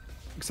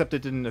 Except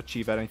it didn't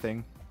achieve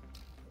anything.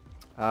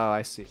 Oh,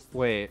 I see.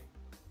 Wait.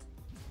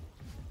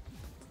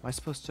 Am I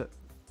supposed to...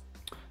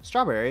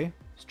 Strawberry?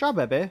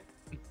 Strawberry?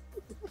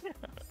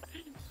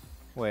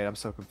 Wait, I'm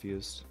so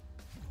confused.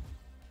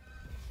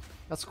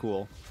 That's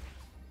cool.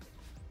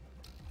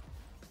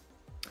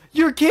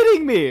 You're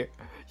kidding me!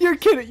 You're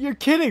kidding me! You're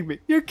kidding me!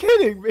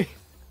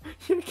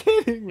 You're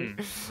kidding me!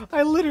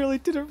 I literally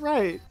did it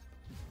right.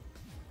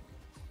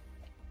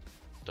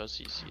 Does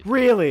he see it?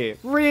 Really?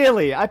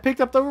 Really? I picked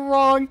up the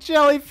wrong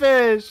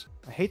jellyfish!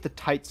 I hate the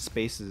tight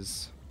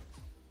spaces.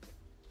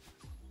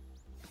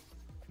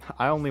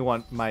 I only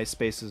want my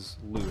spaces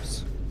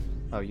loose.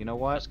 Oh, you know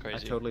what? That's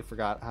crazy. I totally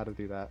forgot how to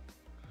do that.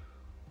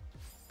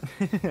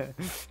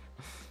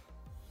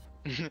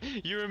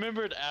 You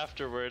remembered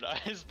afterward.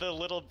 The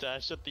little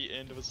dash at the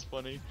end was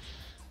funny.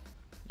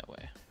 No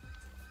way.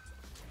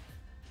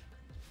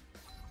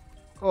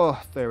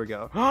 Oh, there we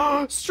go.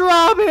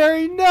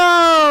 Strawberry,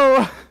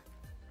 no!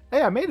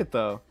 Hey, I made it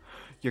though.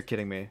 You're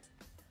kidding me.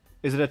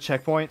 Is it a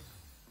checkpoint?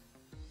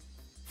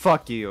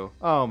 Fuck you.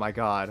 Oh my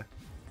god.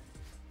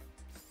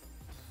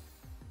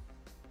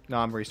 No,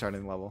 I'm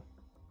restarting the level.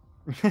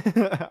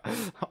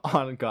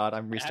 On God,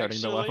 I'm restarting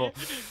the level.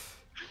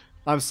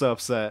 I'm so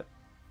upset.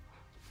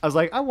 I was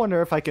like, I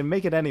wonder if I can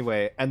make it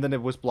anyway, and then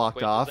it was blocked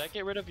Wait, off. does that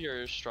get rid of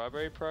your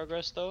strawberry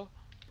progress though?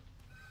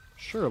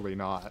 Surely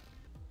not.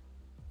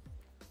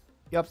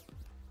 Yep.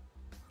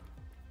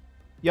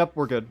 Yep,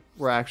 we're good.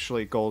 We're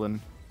actually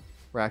golden.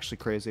 We're actually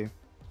crazy.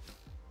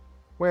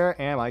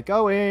 Where am I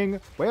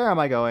going? Where am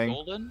I going?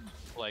 Golden?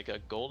 Like a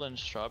golden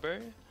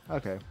strawberry?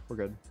 Okay, we're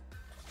good.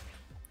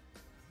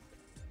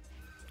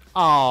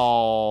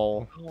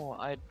 Oh, Oh,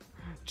 I...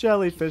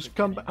 jellyfish,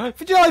 come back.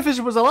 Jellyfish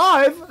was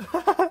alive!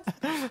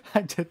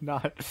 I did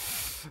not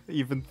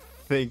even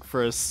think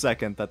for a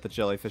second that the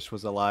jellyfish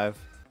was alive.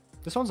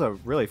 This one's a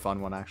really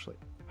fun one, actually.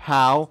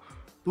 How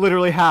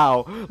Literally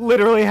how?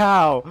 Literally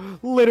how?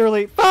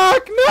 Literally.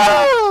 Fuck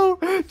no!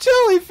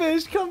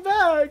 Jellyfish, come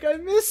back! I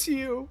miss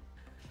you.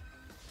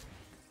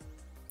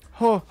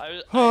 Oh,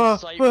 I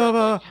sight read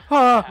like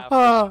half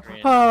the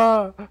screen.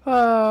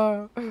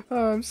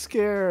 I'm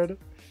scared.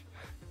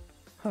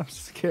 I'm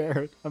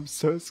scared. I'm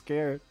so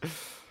scared.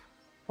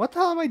 What the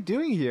hell am I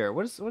doing here?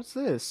 What's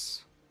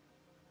this?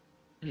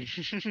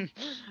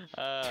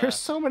 There's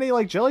so many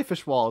like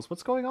jellyfish walls.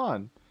 What's going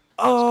on?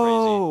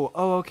 Oh, crazy.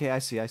 oh, okay. I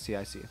see.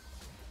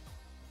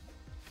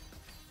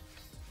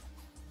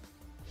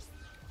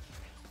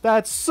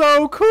 That's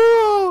so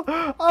cool!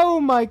 Oh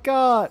my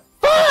god!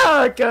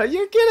 Fuck!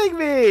 You're kidding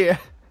me!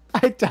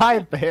 I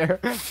died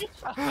there.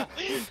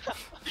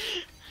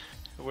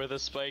 Were the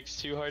spikes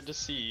too hard to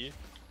see?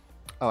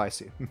 Oh, I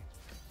see.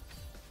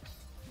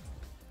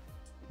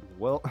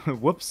 Well,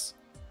 whoops.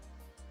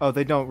 Oh,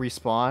 they don't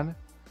respawn?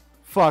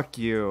 Fuck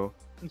you.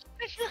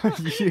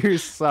 You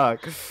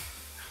suck.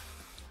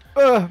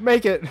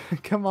 Make it.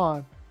 Come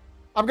on.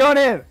 I'm going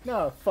in!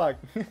 No, fuck.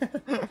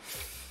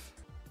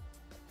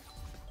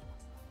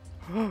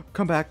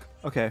 Come back.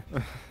 Okay.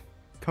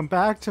 Come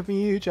back to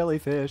me, you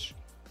jellyfish.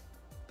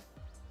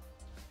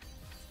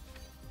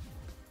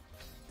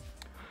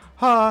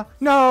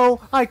 No!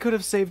 I could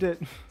have saved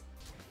it.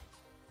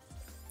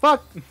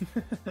 Fuck!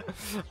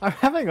 I'm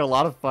having a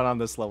lot of fun on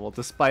this level,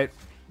 despite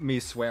me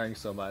swearing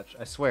so much.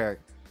 I swear.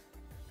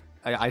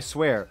 I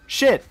swear.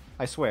 Shit!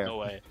 I swear. No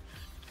way.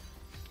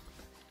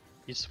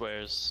 He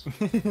swears.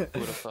 Who would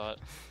have thought?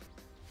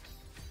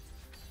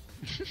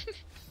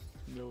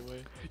 No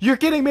way. You're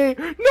kidding me!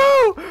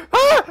 No!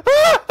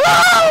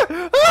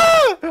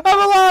 I'm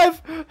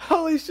alive!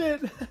 Holy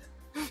shit!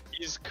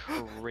 He's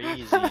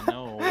crazy.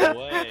 No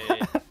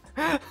way.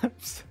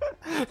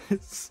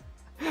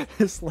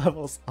 This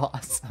level's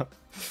awesome.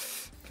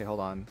 Okay, hold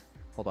on.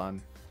 Hold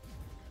on.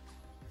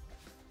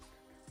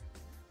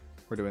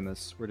 We're doing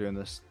this. We're doing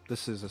this.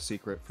 This is a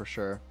secret for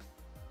sure.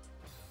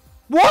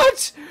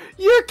 What?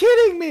 You're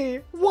kidding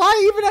me!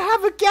 Why even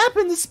have a gap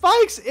in the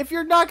spikes if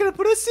you're not gonna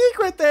put a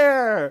secret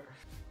there?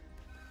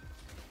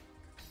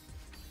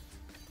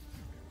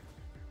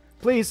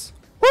 Please.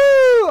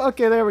 Woo!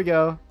 Okay, there we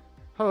go.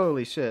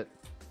 Holy shit.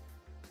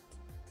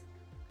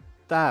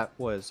 That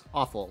was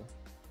awful.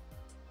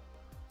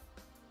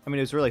 I mean,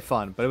 it was really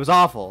fun, but it was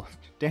awful.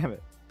 Damn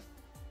it.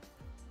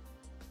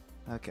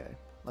 Okay,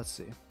 let's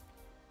see.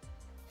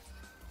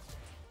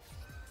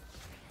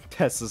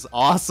 This is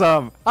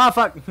awesome! Ah,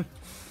 fuck!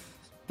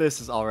 This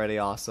is already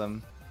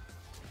awesome.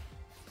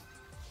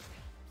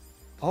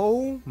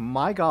 Oh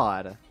my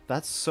god.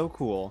 That's so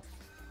cool.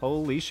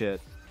 Holy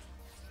shit.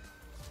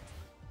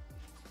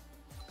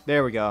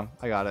 There we go.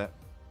 I got it.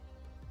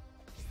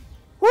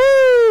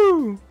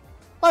 Woo!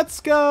 Let's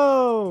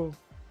go!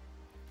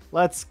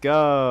 Let's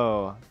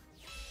go!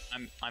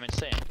 I'm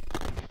insane.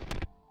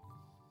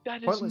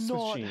 That is Pointless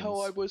not machines.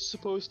 how I was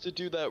supposed to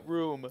do that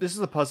room. This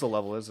is a puzzle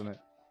level, isn't it?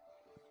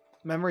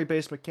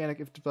 Memory-based mechanic.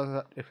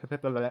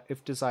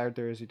 If desired,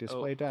 there is a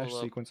display dash hold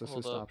up, sequence hold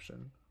assist up.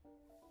 option.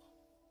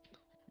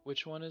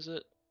 Which one is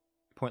it?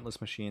 Pointless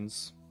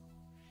machines.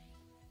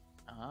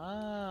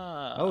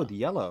 Ah. Oh, the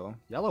yellow.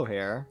 Yellow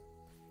hair.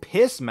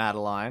 Piss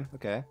Madeline.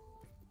 Okay.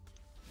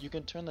 You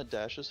can turn the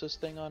dash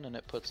assist thing on and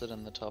it puts it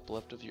in the top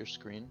left of your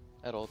screen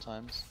at all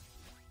times.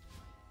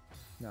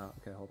 No,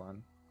 okay, hold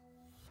on.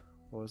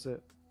 What was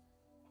it?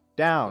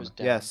 Down. It was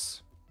down.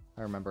 Yes.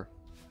 I remember.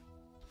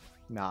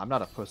 Nah, I'm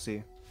not a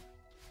pussy.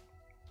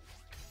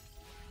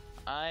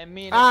 I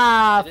mean,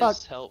 Ah, it fuck.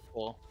 is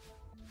helpful.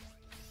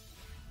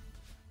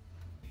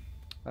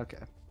 Okay.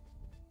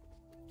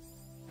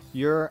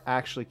 You're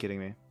actually kidding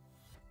me.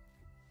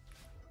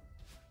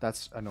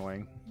 That's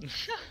annoying.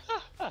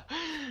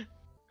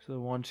 So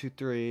 1, 2,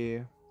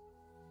 3,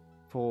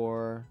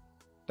 4.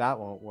 That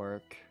won't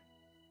work.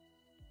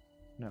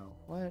 No.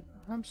 What?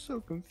 I'm so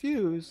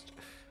confused.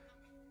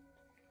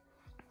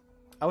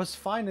 I was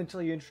fine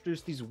until you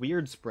introduced these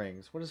weird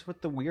springs. What is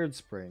with the weird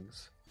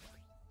springs?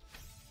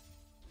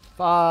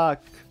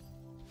 Fuck.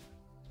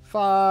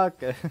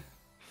 Fuck.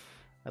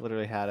 I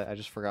literally had it. I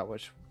just forgot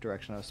which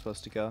direction I was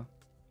supposed to go.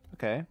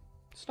 Okay.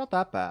 It's not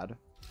that bad.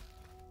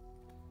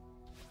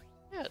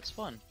 Yeah, it's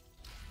fun.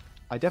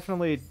 I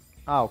definitely...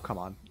 Oh, come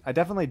on. I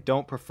definitely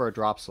don't prefer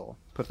Dropsel.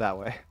 Put it that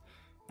way.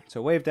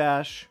 So wave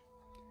dash.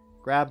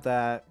 Grab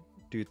that.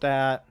 Do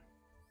that.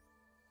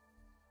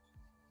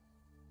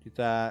 Do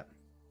that.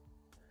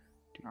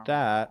 Do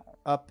that.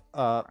 Up,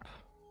 up.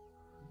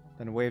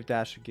 Then wave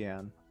dash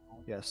again.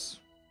 Yes.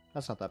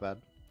 That's not that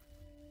bad.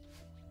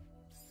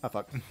 Oh,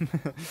 fuck.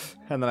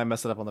 And then I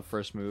mess it up on the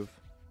first move.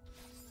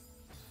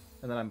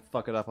 And then I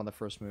fuck it up on the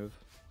first move.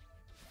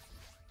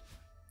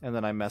 And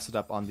then I mess it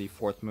up on the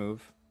fourth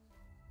move.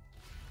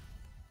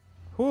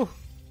 Whew.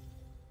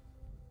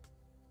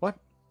 What?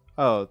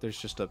 Oh, there's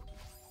just a...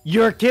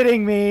 You're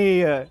kidding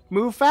me!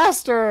 Move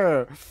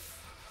faster!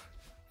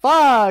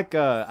 Fuck!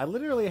 I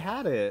literally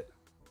had it.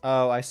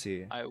 Oh, I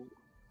see.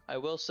 I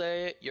will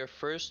say your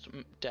first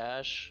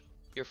dash,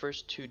 your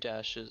first 2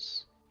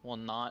 dashes will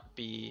not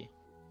be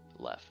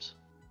left.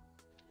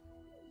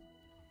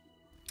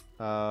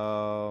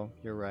 Oh,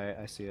 you're right.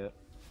 I see it.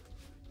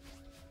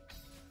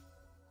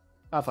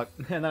 Oh, fuck.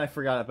 And then I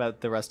forgot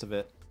about the rest of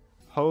it.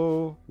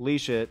 Holy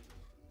shit.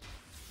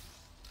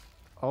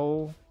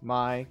 Oh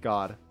my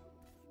god.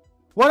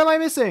 What am I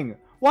missing?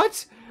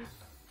 What?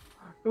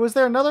 Was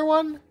there another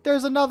one?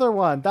 There's another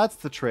one. That's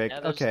the trick. Yeah,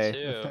 there's okay.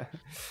 two.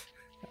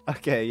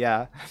 Okay,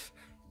 yeah.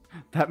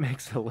 That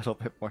makes a little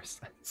bit more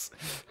sense.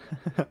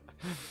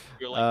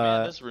 You're like,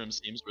 man, this room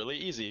seems really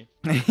easy.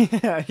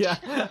 Yeah,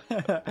 yeah.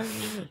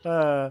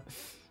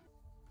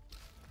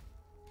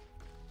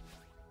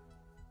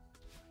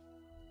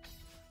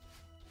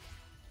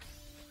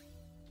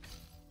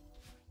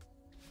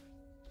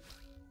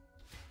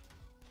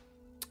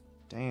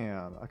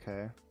 Damn,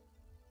 okay.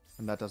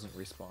 And that doesn't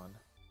respawn.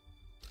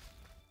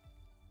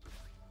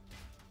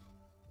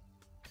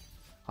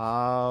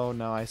 Oh,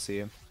 no, I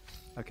see.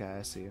 Okay,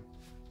 I see.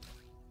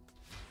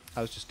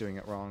 I was just doing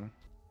it wrong.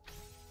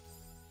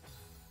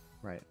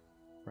 Right,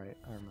 right,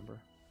 I remember.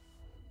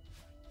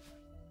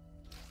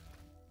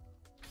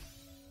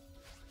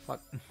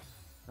 Fuck.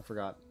 I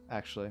forgot,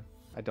 actually.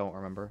 I don't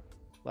remember.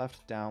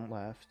 Left, down,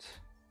 left.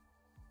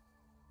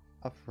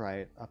 Up,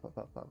 right, up, up,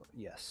 up, up.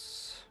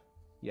 Yes.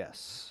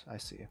 Yes, I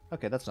see.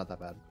 Okay, that's not that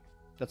bad.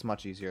 That's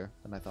much easier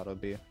than I thought it would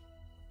be.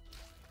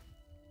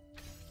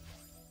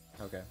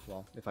 Okay,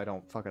 well, if I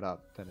don't fuck it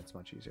up, then it's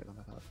much easier than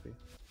I thought it would be.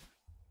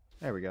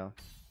 There we go.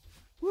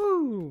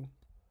 Woo!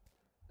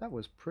 That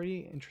was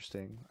pretty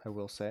interesting, I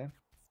will say.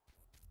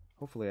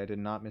 Hopefully I did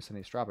not miss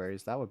any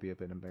strawberries. That would be a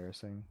bit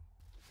embarrassing.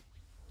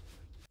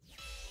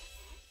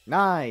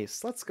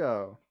 Nice! Let's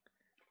go!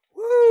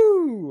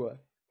 Woo!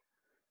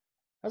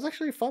 That was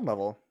actually a fun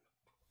level.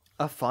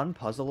 A fun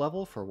puzzle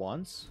level for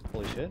once.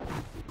 Holy shit.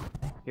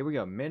 Here we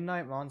go.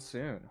 Midnight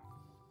Monsoon.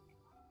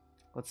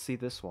 Let's see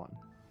this one.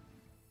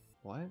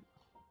 What?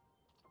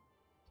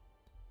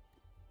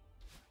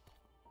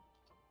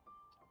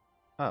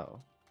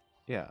 Oh.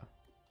 Yeah.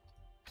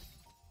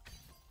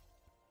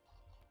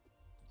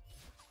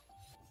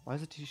 Why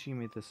is it teaching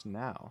me this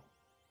now?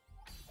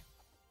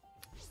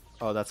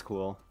 Oh, that's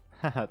cool.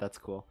 That's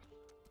cool.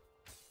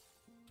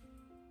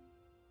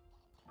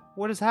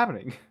 What is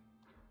happening?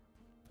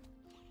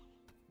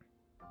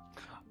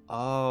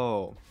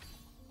 Oh.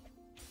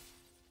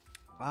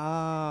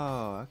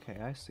 Oh, okay,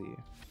 I see.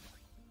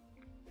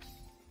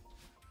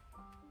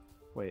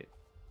 Wait.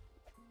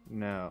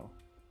 No.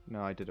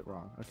 No, I did it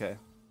wrong. Okay.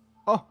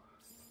 Oh!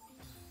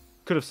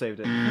 Could have saved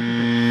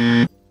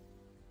it.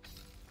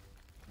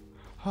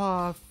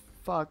 Ah,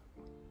 fuck.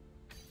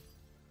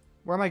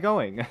 Where am I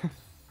going?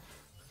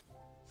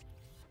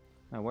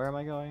 Now, where am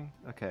I going?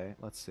 Okay,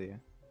 let's see.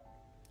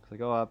 So I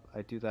go up,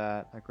 I do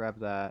that, I grab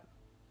that.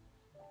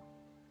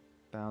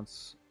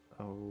 Bounce.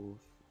 Oh.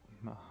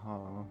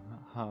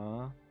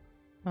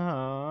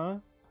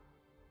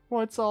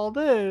 What's all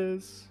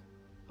this?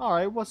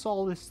 Alright, what's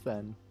all this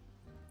then?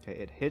 Okay,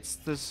 it hits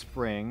the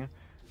spring.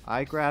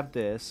 I grab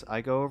this.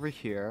 I go over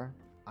here.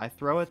 I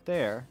throw it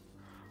there.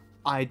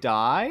 I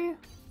die?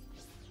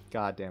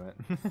 God damn it.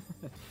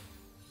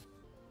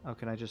 Oh,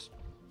 can I just...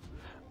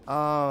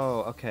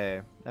 Oh,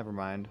 okay. Never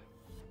mind.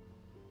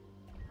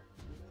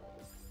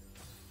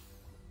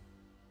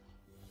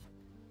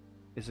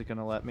 Is it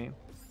gonna let me?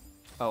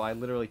 Oh, I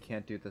literally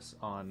can't do this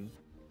on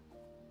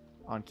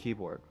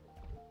keyboard.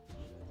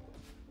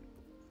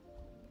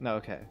 No,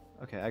 okay.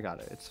 Okay, I got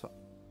it. It's fine.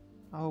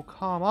 Oh,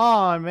 come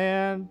on,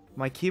 man.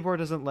 My keyboard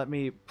doesn't let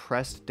me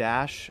press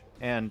dash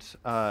and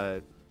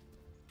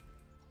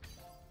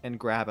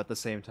grab at the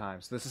same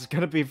time. So this is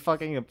gonna be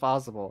fucking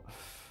impossible.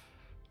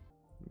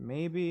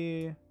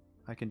 Maybe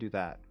I can do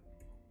that.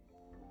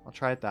 I'll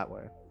try it that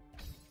way.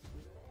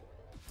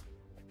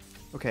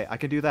 Okay, I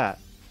can do that.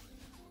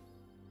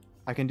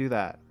 I can do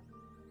that.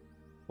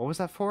 What was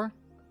that for?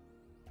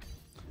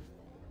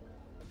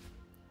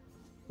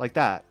 Like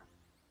that.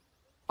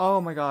 Oh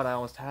my god, I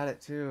almost had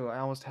it too. I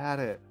almost had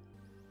it.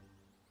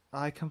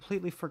 I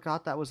completely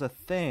forgot that was a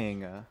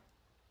thing.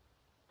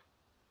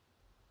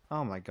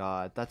 Oh my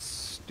god, that's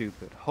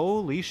stupid.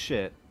 Holy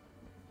shit.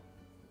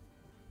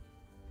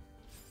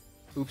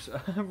 Oops,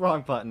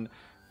 wrong button.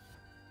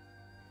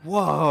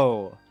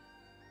 Whoa.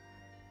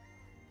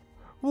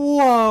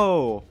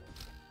 Whoa.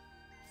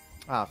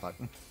 Ah, fuck.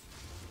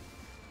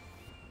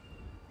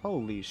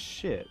 Holy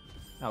shit.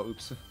 Oh,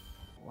 oops.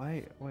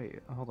 Wait,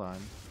 hold on.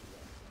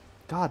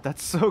 God,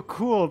 that's so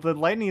cool. The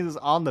lightning is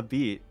on the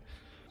beat.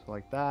 So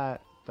like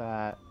that.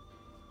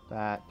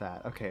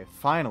 Okay,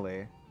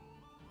 finally.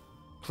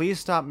 Please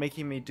stop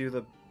making me do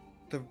the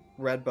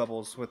red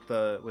bubbles with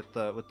the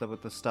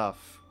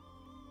stuff.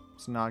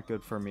 It's not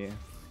good for me.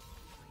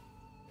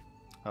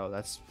 Oh,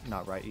 that's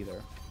not right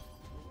either.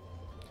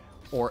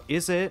 Or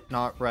is it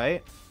not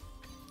right?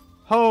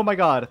 Oh my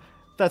god.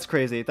 That's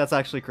crazy. That's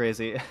actually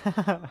crazy.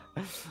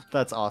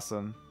 That's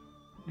awesome.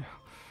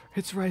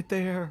 It's right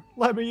there.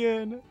 Let me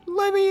in.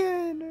 Let me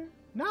in.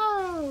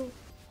 No.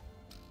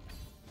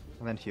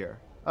 And then here.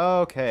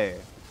 Okay.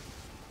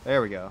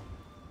 There we go.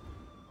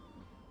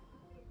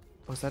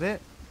 Was that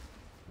it?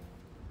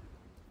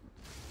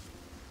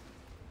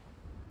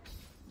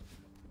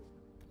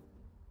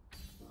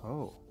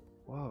 Oh,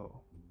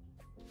 whoa.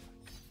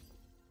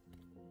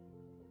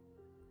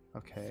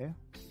 Okay.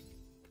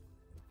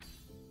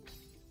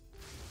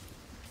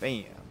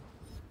 Bam.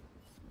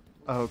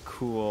 Oh,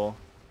 cool.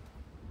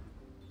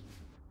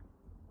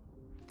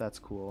 That's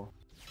cool.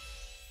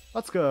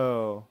 Let's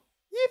go.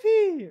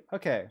 Yippee!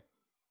 Okay.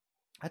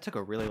 That took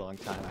a really long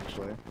time,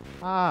 actually.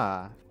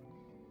 Ah.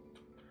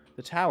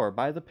 The tower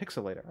by the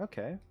pixelator.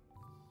 Okay.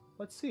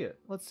 Let's see it.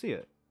 Let's see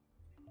it.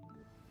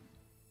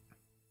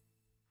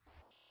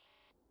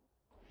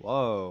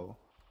 Whoa.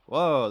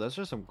 Whoa, those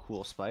are some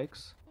cool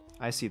spikes.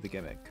 I see the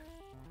gimmick.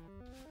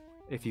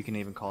 If you can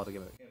even call it a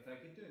gimmick. If I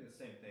keep doing the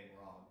same thing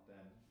wrong, then...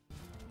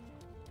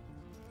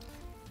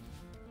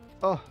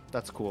 Oh,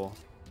 that's cool.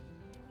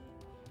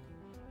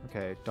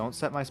 Okay, don't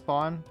set my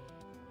spawn.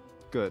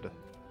 Good.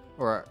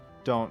 Or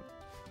don't...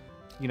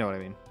 You know what I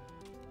mean.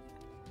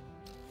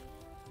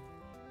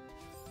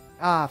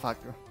 Ah, fuck.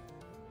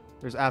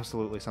 There's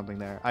absolutely something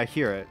there. I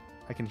hear it.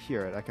 I can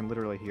hear it. I can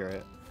literally hear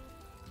it.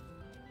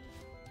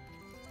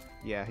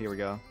 Yeah, here we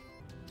go.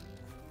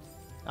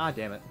 Ah,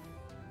 damn it.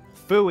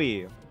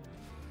 Phooey!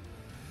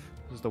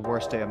 This is the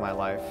worst day of my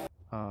life.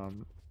 I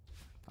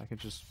can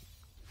just...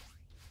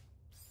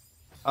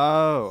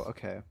 Oh,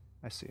 okay.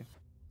 I see.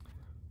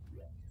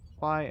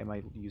 Why am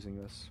I using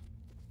this?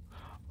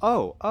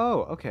 Oh,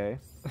 okay.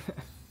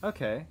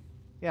 Okay.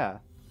 Yeah.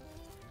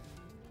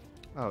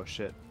 Oh,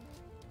 shit.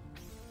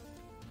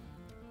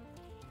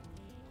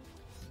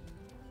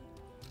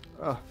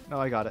 Oh, no,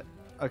 I got it.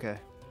 Okay.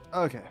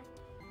 Okay.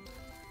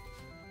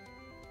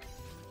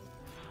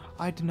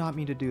 I did not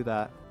mean to do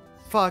that.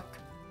 Fuck.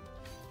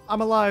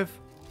 I'm alive.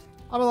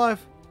 I'm alive.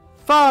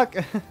 Fuck!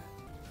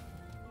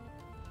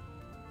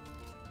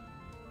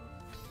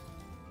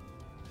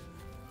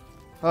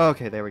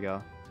 Okay, there we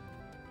go.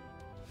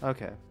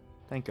 Okay.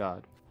 Thank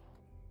God.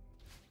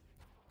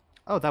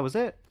 Oh, that was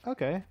it?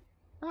 Okay.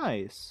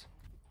 Nice.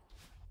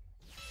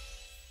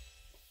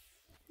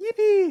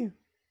 Yippee!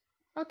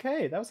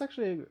 Okay, that was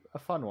actually a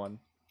fun one,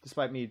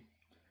 despite me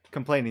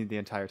complaining the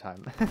entire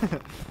time.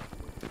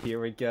 Here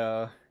we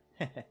go.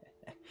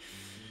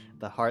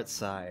 The heart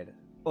side.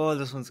 Oh,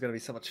 this one's gonna be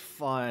so much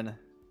fun.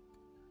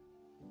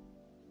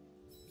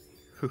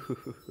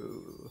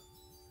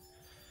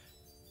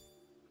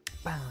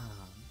 Bam.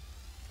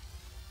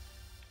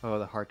 Oh,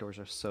 the heart doors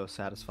are so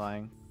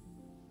satisfying.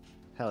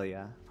 Hell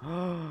yeah.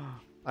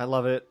 I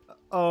love it.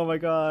 Oh my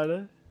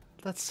god.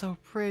 That's so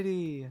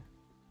pretty.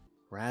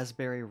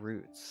 Raspberry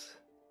roots.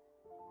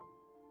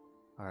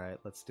 Alright,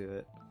 let's do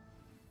it.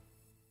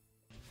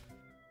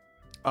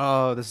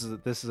 Oh, this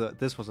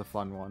was a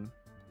fun one.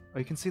 Oh,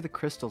 you can see the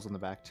crystals in the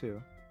back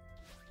too.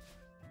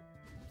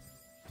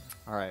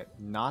 Alright,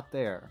 not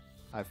there.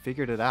 I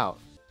figured it out.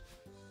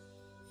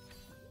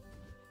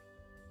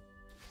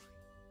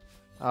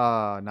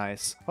 Ah,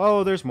 nice.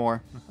 Oh, there's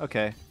more.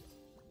 Okay.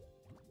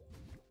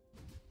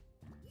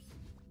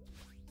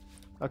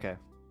 Okay.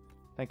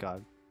 Thank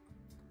God.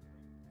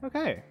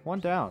 Okay, one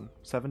down.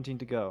 17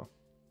 to go.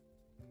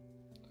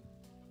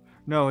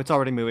 No, it's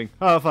already moving.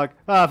 Oh, fuck.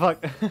 Ah,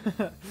 fuck.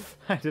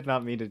 I did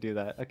not mean to do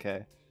that.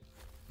 Okay.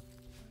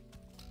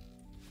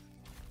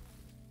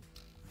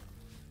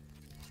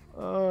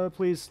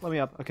 Please, let me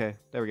up. Okay,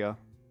 there we go.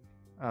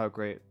 Oh,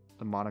 great.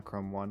 The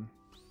monochrome one.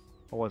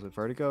 What was it?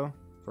 Vertigo?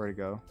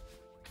 Vertigo.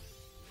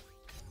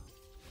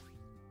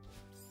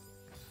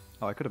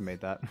 Oh, I could have made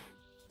that.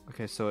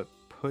 Okay, so it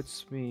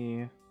puts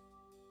me...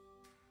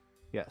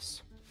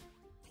 Yes.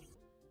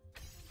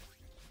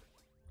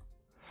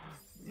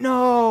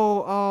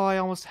 No! Oh, I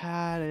almost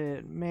had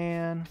it,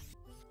 man.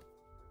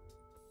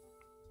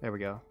 There we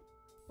go.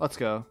 Let's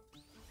go.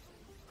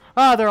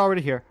 Ah, they're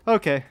already here.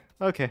 Okay,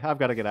 okay, I've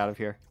got to get out of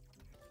here.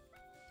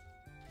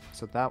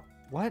 So that...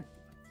 What?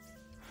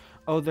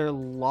 Oh, they're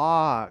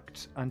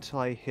locked until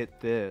I hit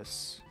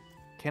this.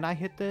 Can I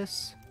hit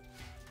this?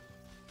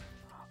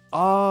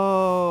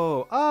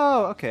 Oh!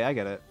 Oh, okay, I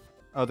get it.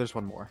 Oh, there's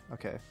one more.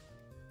 Okay.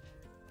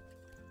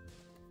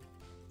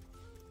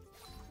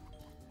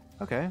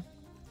 Okay.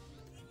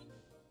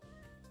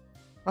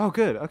 Oh,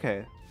 good.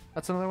 Okay.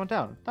 That's another one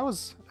down. That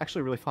was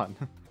actually really fun.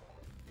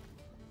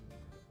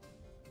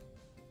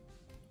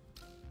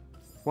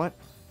 What?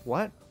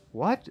 What?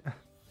 What?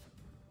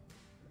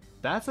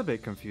 That's a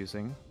bit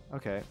confusing.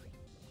 Okay.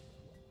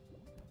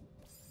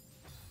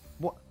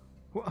 What?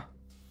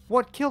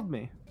 What killed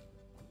me?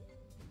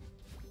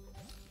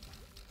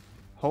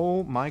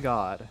 Oh my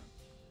God.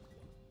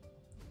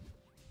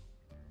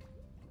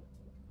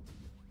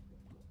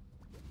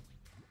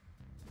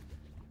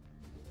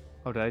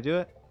 Oh, did I do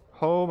it?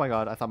 Oh my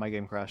God, I thought my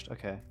game crashed.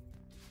 Okay.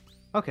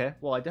 Okay,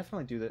 well I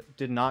definitely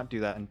did not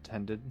do that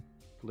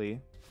intendedly.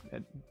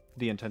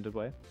 The intended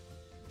way.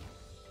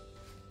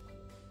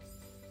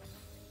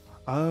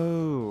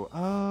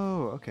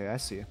 Oh, okay, I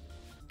see.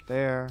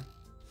 There,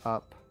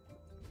 up,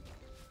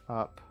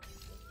 up.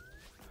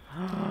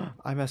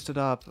 I messed it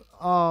up.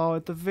 Oh,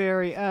 at the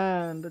very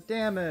end.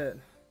 Damn it.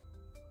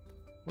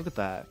 Look at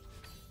that.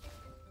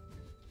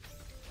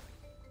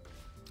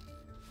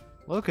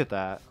 Look at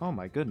that. Oh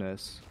my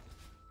goodness.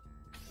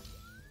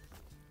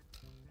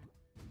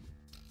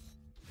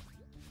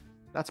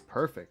 That's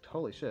perfect.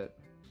 Holy shit.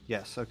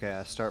 Yes, okay,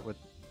 I start with...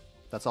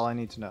 That's all I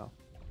need to know.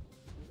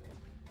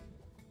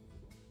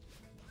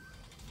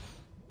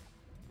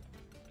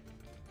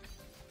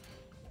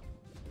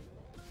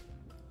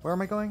 Where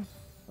am I going?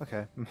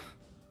 Okay.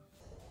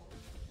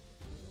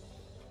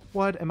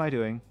 What am I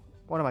doing?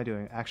 What am I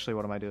doing? Actually,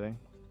 what am I doing?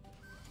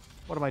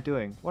 What am I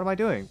doing? What am I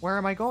doing? Where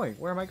am I going?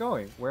 Where am I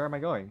going? Where am I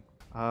going?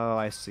 Oh,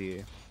 I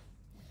see.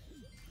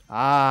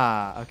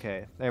 Ah,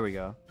 okay. There we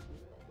go.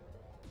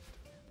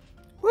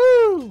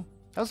 Woo!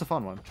 That was a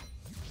fun one.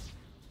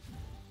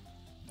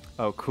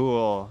 Oh,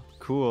 cool.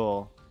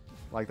 Cool.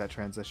 Like that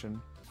transition.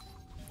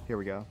 Here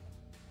we go.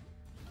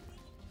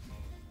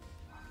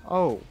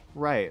 Oh,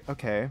 right.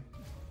 Okay.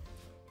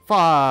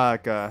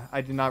 Fuck!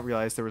 I did not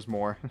realize there was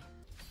more.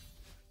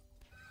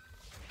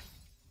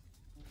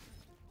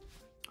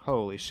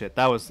 Holy shit,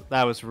 that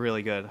was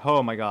really good.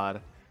 Oh my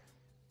god.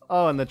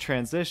 Oh, and the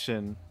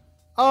transition.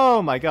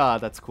 Oh my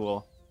god, that's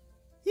cool.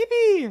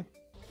 Yippee!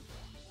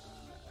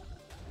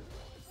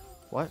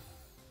 What?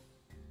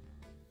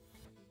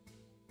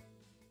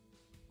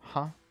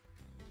 Huh?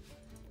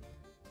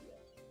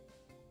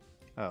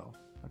 Oh,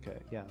 okay,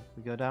 yeah.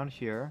 We go down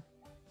here.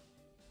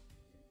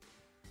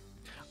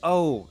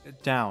 Oh,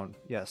 down.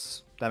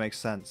 Yes, that makes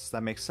sense.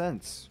 That makes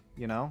sense,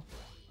 you know?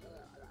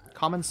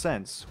 Common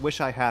sense.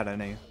 Wish I had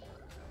any.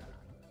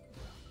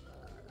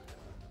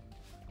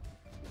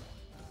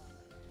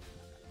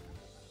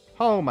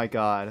 Oh my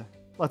god.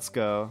 Let's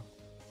go.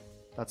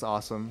 That's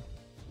awesome.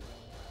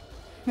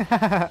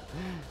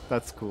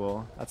 That's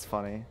cool. That's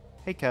funny.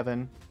 Hey,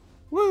 Kevin.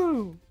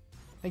 Woo!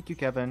 Thank you,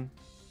 Kevin.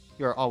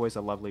 You are always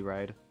a lovely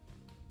ride.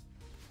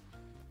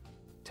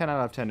 10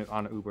 out of 10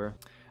 on Uber.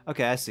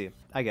 Okay, I see.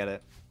 I get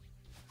it.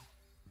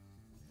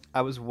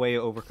 I was way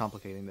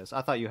overcomplicating this.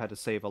 I thought you had to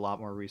save a lot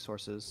more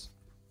resources.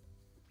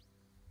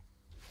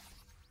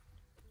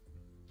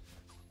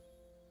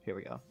 Here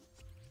we go.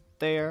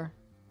 There.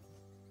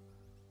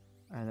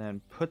 And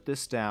then put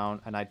this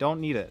down, and I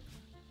don't need it.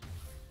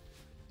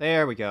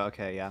 There we go.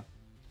 Okay, yeah.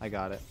 I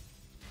got it.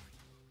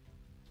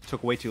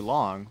 Took way too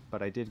long,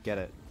 but I did get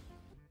it.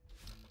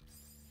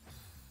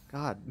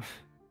 God.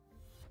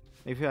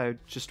 Maybe I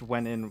just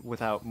went in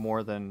without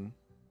more than...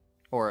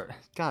 Or,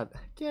 God,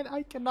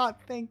 I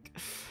cannot think.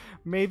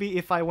 Maybe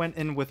if I went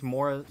in with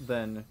more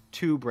than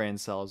 2 brain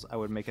cells, I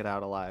would make it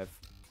out alive.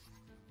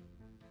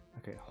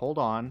 Okay, hold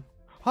on.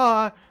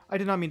 Ah, I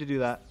did not mean to do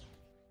that.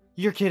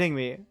 You're kidding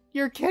me.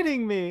 You're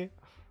kidding me.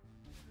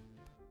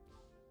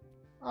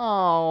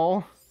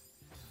 Oh.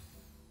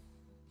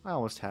 I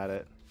almost had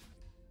it.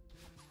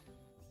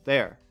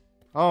 There.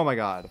 Oh my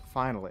god,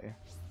 finally.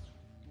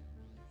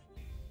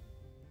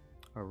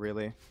 Oh,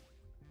 really?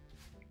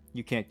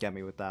 You can't get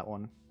me with that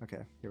one.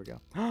 Okay, here we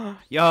go.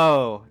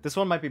 Yo, this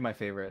one might be my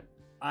favorite.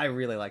 I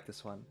really like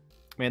this one.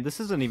 Man, this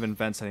isn't even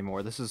vents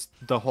anymore. This is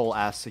the whole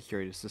ass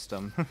security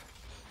system.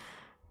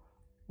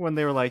 When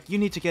they were like, you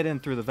need to get in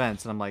through the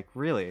vents, and I'm like,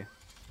 really?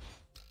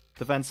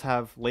 The vents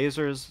have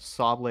lasers,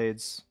 saw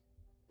blades,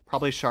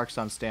 probably sharks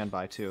on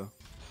standby too.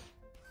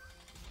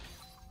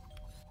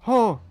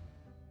 Oh!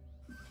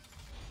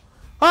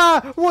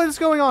 Ah! What is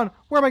going on?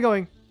 Where am I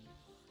going?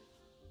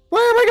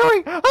 Where am I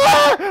going?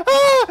 Ah!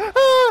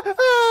 Ah!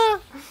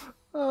 Ah!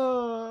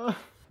 Ah!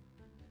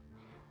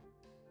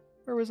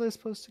 Where was I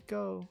supposed to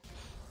go?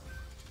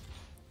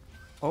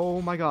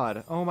 Oh my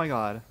god. Oh my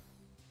god.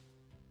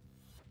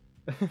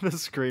 The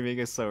screaming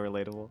is so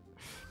relatable.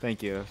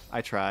 Thank you.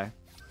 I try.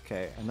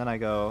 Okay, and then I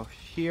go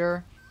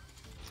here.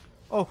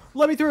 Oh,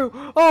 let me through!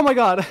 Oh my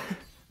god!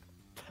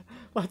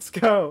 Let's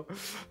go!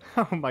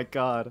 Oh my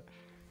god.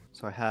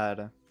 So I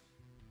had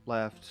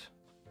left,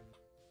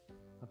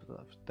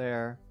 left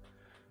there,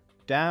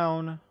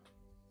 down,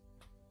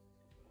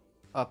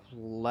 up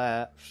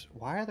left.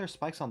 Why are there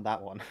spikes on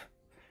that one?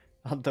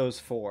 On those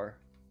 4.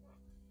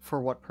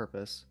 For what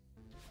purpose?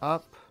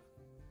 Up,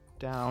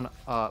 down,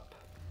 up,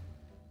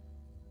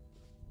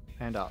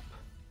 and up.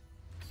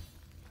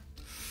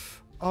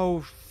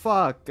 Oh,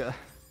 fuck.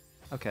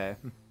 Okay.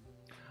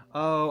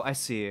 Oh, I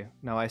see.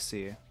 No, I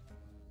see.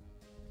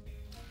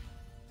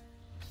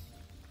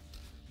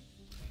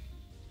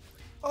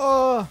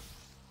 Oh!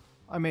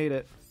 I made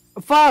it.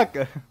 Fuck!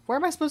 Where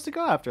am I supposed to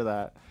go after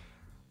that?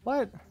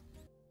 What?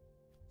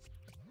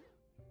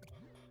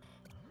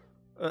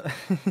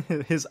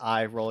 His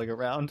eye rolling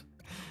around.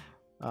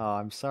 Oh,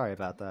 I'm sorry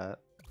about that.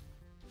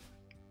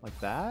 Like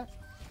that?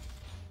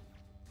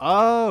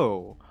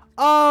 Oh!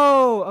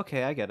 Oh!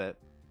 Okay, I get it.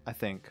 I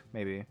think.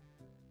 Maybe.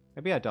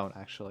 Maybe I don't,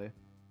 actually.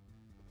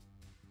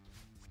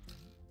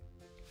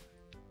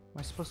 Am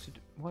I supposed to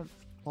do... What?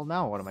 Well,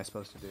 now what am I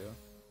supposed to do?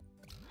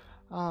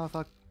 Oh,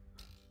 fuck.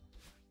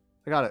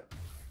 I got it.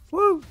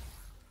 Woo!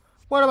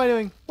 What am I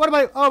doing? What am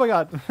I... Oh my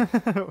god!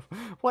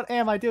 What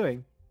am I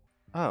doing?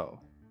 Oh.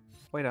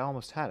 Wait, I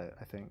almost had it,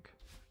 I think.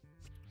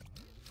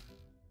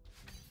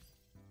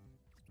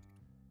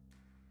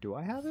 Do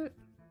I have it?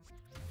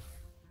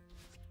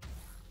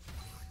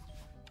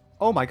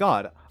 Oh my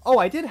god. Oh,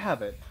 I did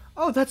have it.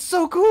 Oh, that's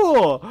so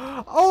cool!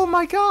 Oh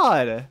my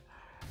god!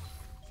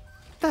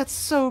 That's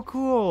so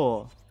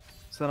cool!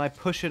 So then I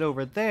push it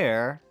over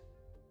there.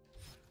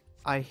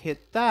 I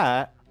hit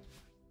that.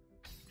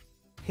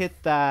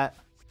 Hit that.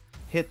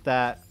 Hit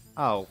that.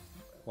 Oh,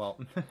 well.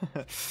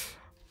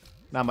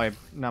 now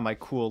my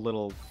cool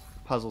little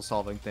puzzle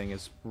solving thing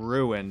is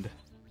ruined.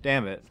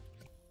 Damn it.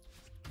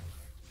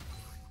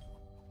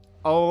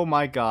 Oh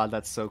my god,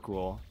 that's so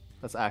cool.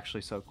 That's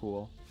actually so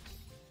cool.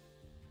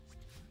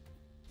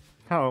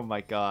 Oh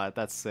my god,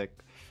 that's sick.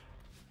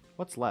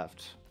 What's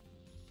left?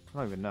 I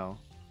don't even know.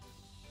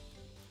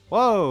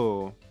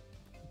 Whoa!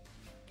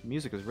 The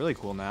music is really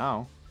cool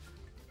now.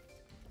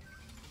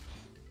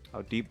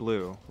 Oh, deep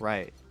blue.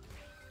 Right.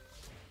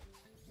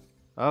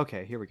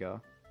 Okay, here we go.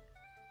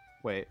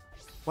 Wait.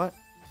 What?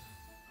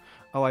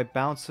 Oh, I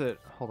bounce it.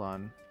 Hold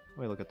on.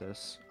 Let me look at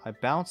this. I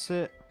bounce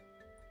it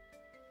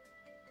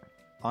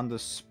on the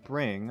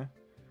spring,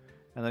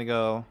 and then I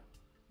go,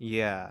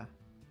 yeah.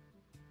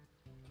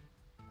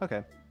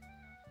 Okay.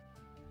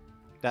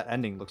 That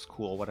ending looks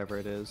cool, whatever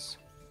it is.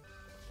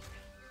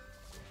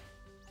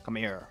 Come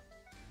here.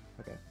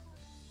 Okay.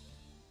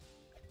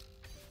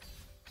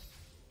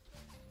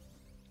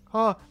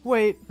 Oh,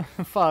 wait.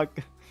 Fuck.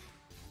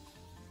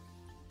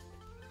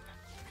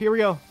 Here we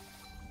go.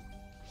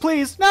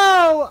 Please,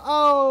 no!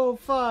 Oh,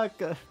 fuck.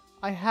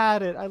 I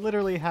had it. I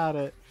literally had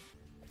it.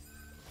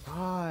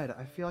 God,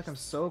 I feel like I'm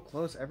so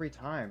close every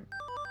time.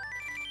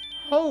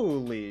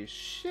 Holy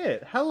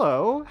shit.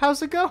 Hello.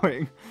 How's it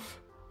going?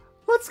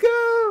 Let's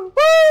go!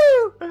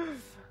 Woo!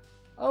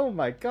 Oh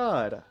my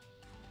god.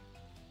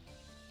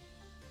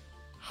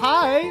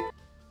 Hi!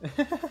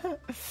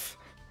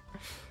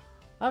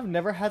 I've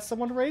never had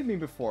someone raid me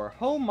before.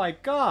 Oh my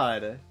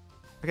god.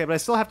 Okay, but I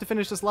still have to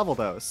finish this level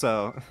though,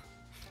 so...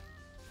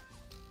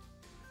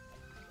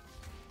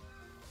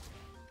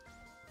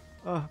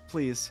 Oh,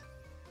 please.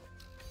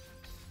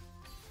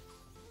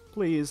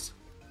 Please.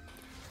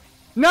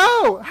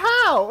 No!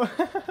 How?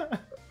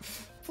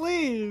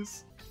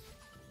 Please.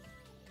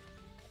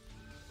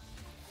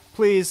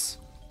 Please.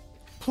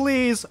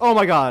 Please. Oh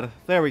my god.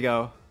 There we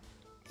go.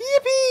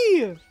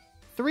 Yippee!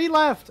 3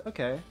 left.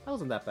 Okay, that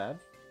wasn't that bad.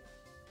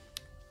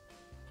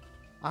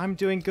 I'm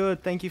doing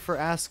good. Thank you for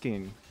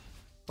asking.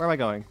 Where am I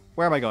going?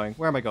 Where am I going?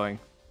 Where am I going?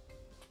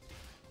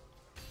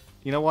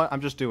 You know what?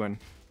 I'm just doing.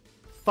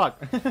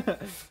 Fuck.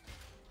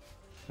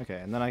 Okay,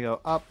 and then I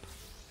go up.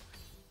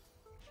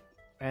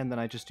 And then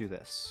I just do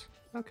this.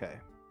 Okay.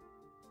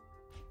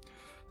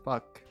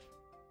 Fuck.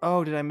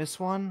 Oh, did I miss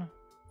one?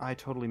 I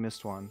totally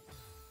missed one.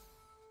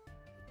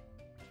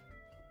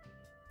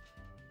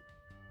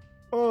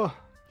 Oh,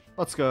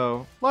 let's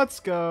go. Let's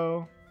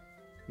go.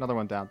 Another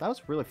one down. That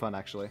was really fun,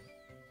 actually.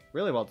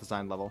 Really well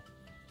designed level.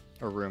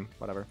 Or room,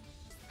 whatever.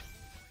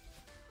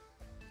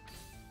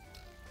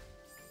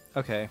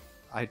 Okay.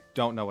 I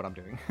don't know what I'm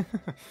doing.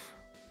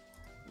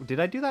 Did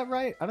I do that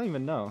right? I don't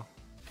even know.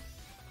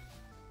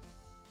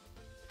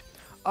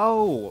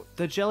 Oh,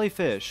 the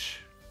jellyfish.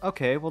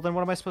 Okay, well then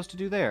what am I supposed to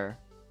do there?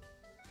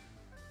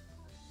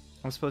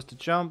 I'm supposed to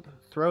jump,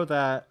 throw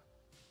that,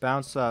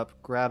 bounce up,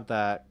 grab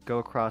that, go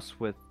across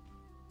with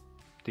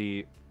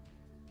the...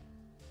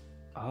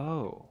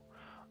 Oh.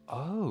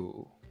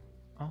 Oh.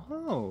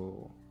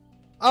 Oh.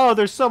 Oh,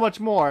 there's so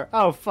much more.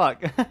 Oh,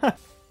 fuck.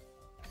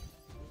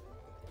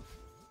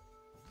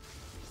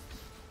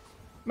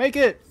 Make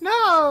it!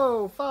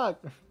 No! Fuck!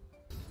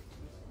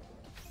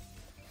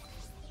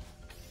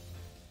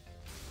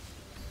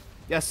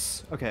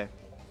 Yes! Okay.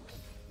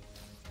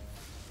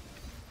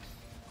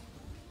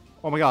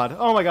 Oh my god.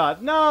 Oh my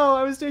god. No!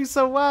 I was doing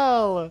so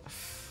well!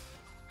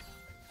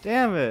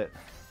 Damn it.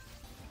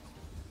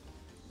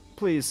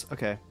 Please.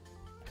 Okay.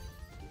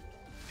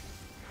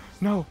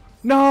 No!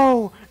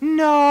 No!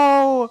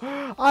 No!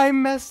 I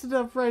messed it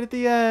up right at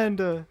the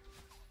end!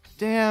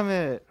 Damn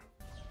it.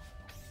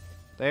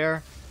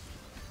 There.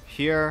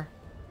 Here.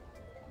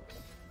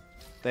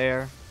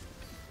 There.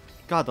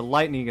 God, the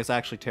lightning is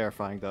actually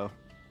terrifying, though.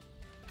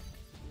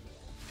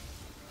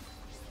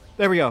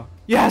 There we go.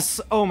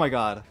 Yes! Oh my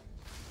god.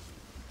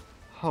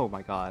 Oh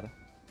my god.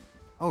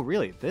 Oh,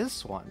 really?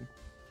 This one?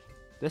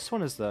 This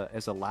one is the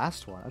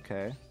last one.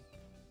 Okay.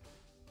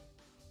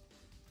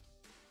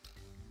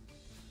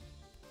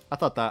 I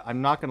thought that...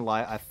 I'm not gonna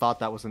lie. I thought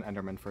that was an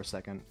Enderman for a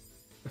second.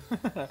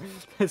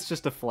 It's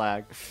just a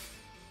flag.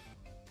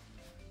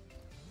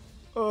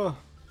 Oh.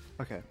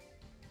 Okay.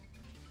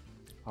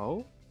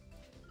 Oh?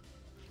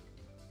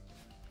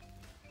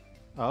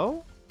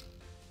 Oh?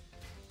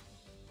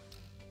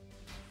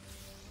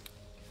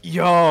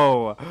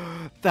 Yo!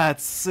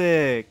 That's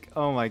sick!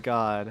 Oh my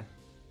god.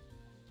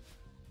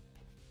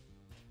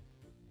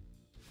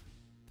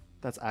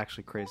 That's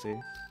actually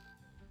crazy.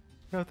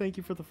 No, thank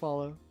you for the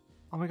follow.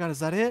 Oh my god, is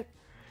that it?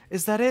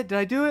 Is that it? Did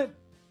I do it?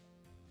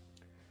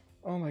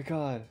 Oh my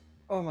god.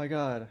 Oh my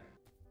god.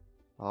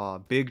 Oh,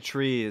 big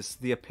trees.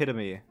 The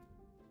epitome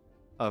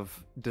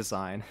of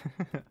design.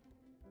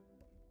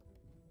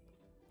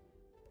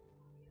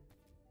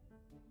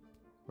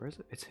 Where is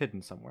it? It's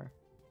hidden somewhere.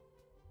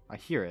 I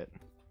hear it.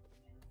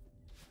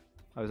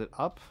 Oh, is it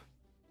up?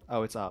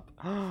 Oh, it's up.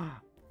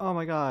 Oh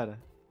my god.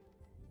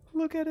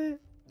 Look at it.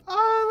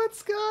 Oh,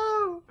 let's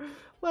go!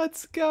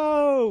 Let's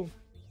go!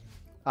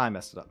 I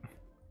messed it up.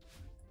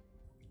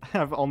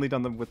 I've only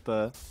done them with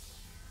the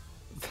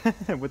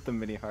with the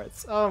mini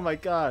hearts. Oh my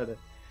god.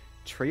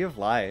 Tree of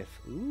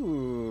Life.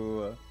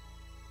 Ooh.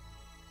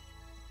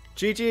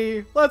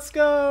 GG, let's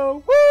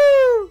go!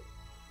 Woo!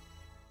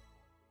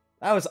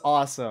 That was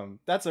awesome.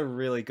 That's a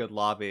really good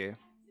lobby.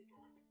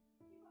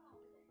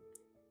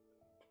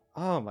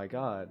 Oh my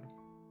god.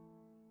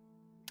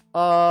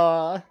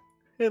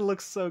 It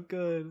looks so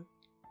good.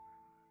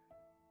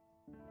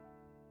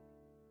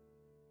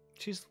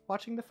 She's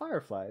watching the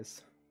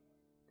fireflies.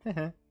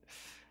 And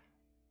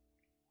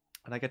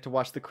I get to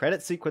watch the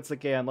credit sequence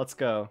again. Let's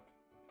go.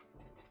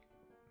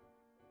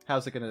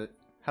 How's it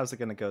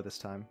gonna go this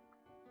time?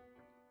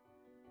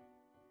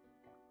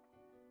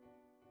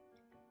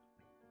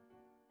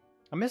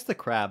 I miss the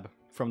crab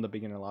from the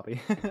beginner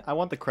lobby. I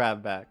want the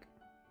crab back.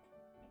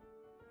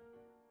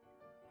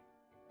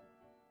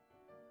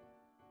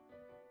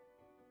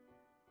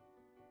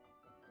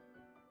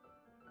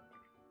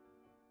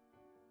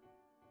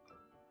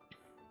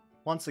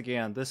 Once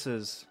again, this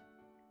is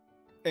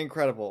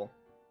incredible.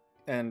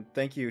 And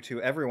thank you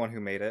to everyone who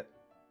made it.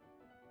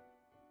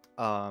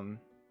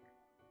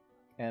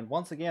 And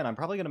once again, I'm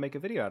probably going to make a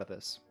video out of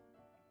this.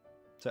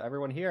 So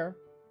everyone here,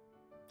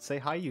 say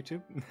hi,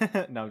 YouTube.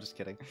 No, I'm just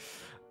kidding.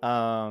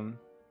 But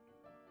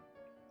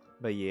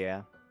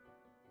yeah.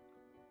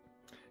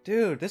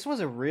 Dude, this was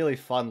a really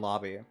fun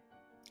lobby.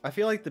 I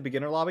feel like the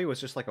beginner lobby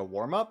was just like a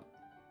warm-up.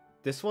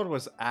 This one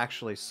was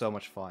actually so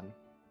much fun.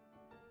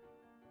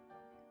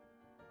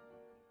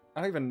 I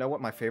don't even know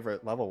what my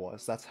favorite level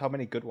was. That's how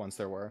many good ones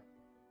there were.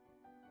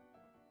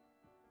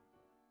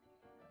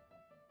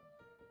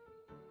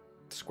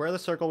 Square the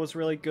Circle was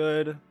really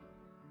good.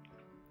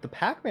 The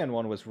Pac-Man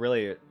one was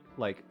really,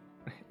 like,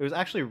 it was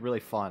actually really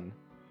fun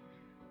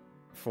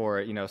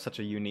for, you know, such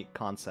a unique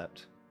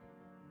concept.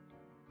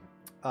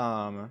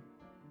 I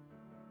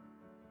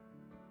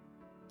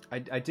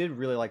did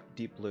really like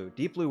Deep Blue.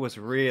 Deep Blue was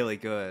really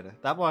good.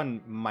 That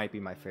one might be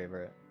my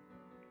favorite.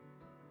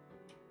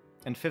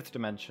 And Fifth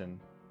Dimension.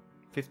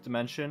 Fifth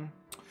Dimension,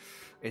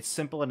 it's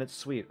simple and it's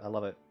sweet. I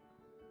love it.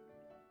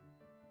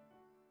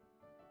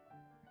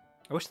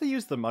 I wish they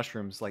used the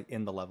mushrooms, like,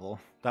 in the level.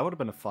 That would have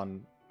been a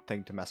fun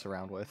thing to mess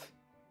around with.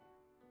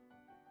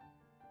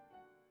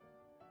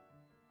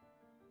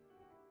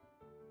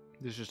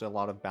 There's just a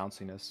lot of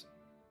bounciness.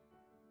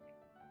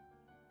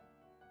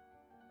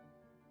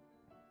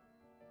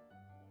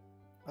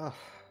 Ugh.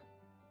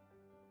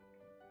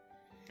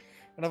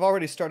 And I've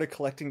already started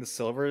collecting the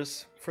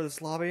silvers for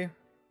this lobby.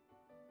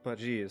 But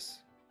geez,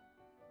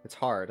 it's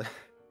hard. I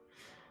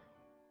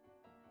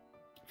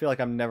feel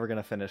like I'm never going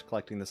to finish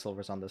collecting the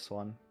silvers on this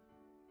one.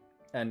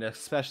 And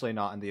especially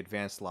not in the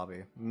advanced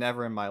lobby.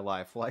 Never in my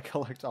life will I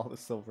collect all the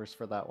silvers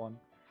for that one.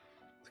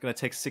 It's going to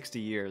take 60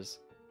 years.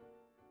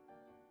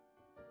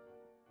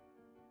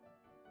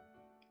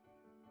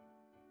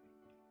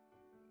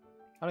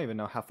 I don't even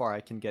know how far I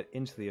can get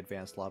into the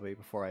advanced lobby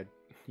before I,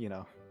 you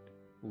know,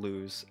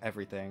 lose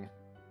everything.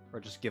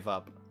 Or just give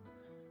up.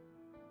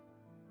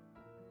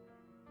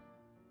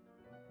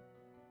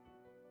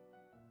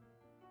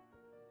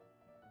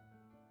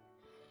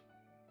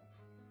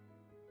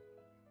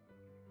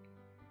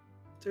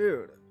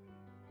 Dude,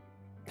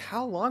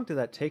 how long did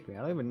that take me?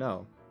 I don't even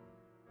know.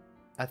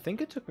 I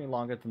think it took me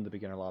longer than the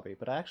beginner lobby,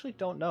 but I actually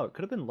don't know. It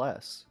could have been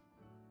less.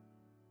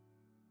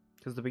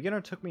 Because the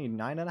beginner took me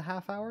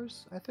 9.5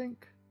 hours, I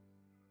think.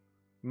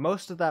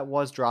 Most of that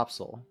was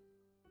Dropsel.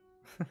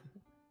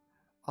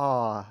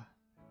 Aw.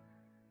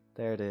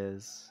 There it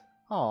is.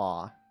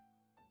 Aw.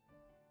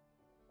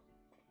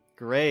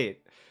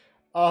 Great.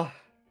 Oh,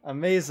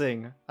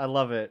 amazing. I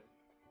love it.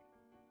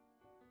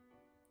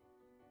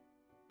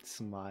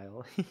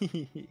 Smile.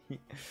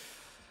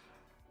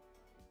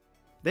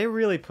 They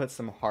really put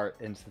some heart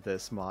into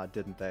this mod,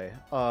 didn't they?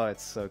 Oh,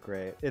 it's so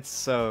great. It's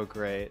so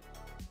great.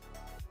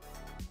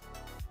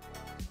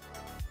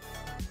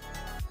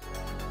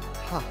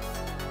 Huh.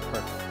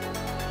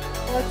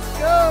 Perfect. Let's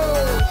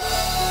go!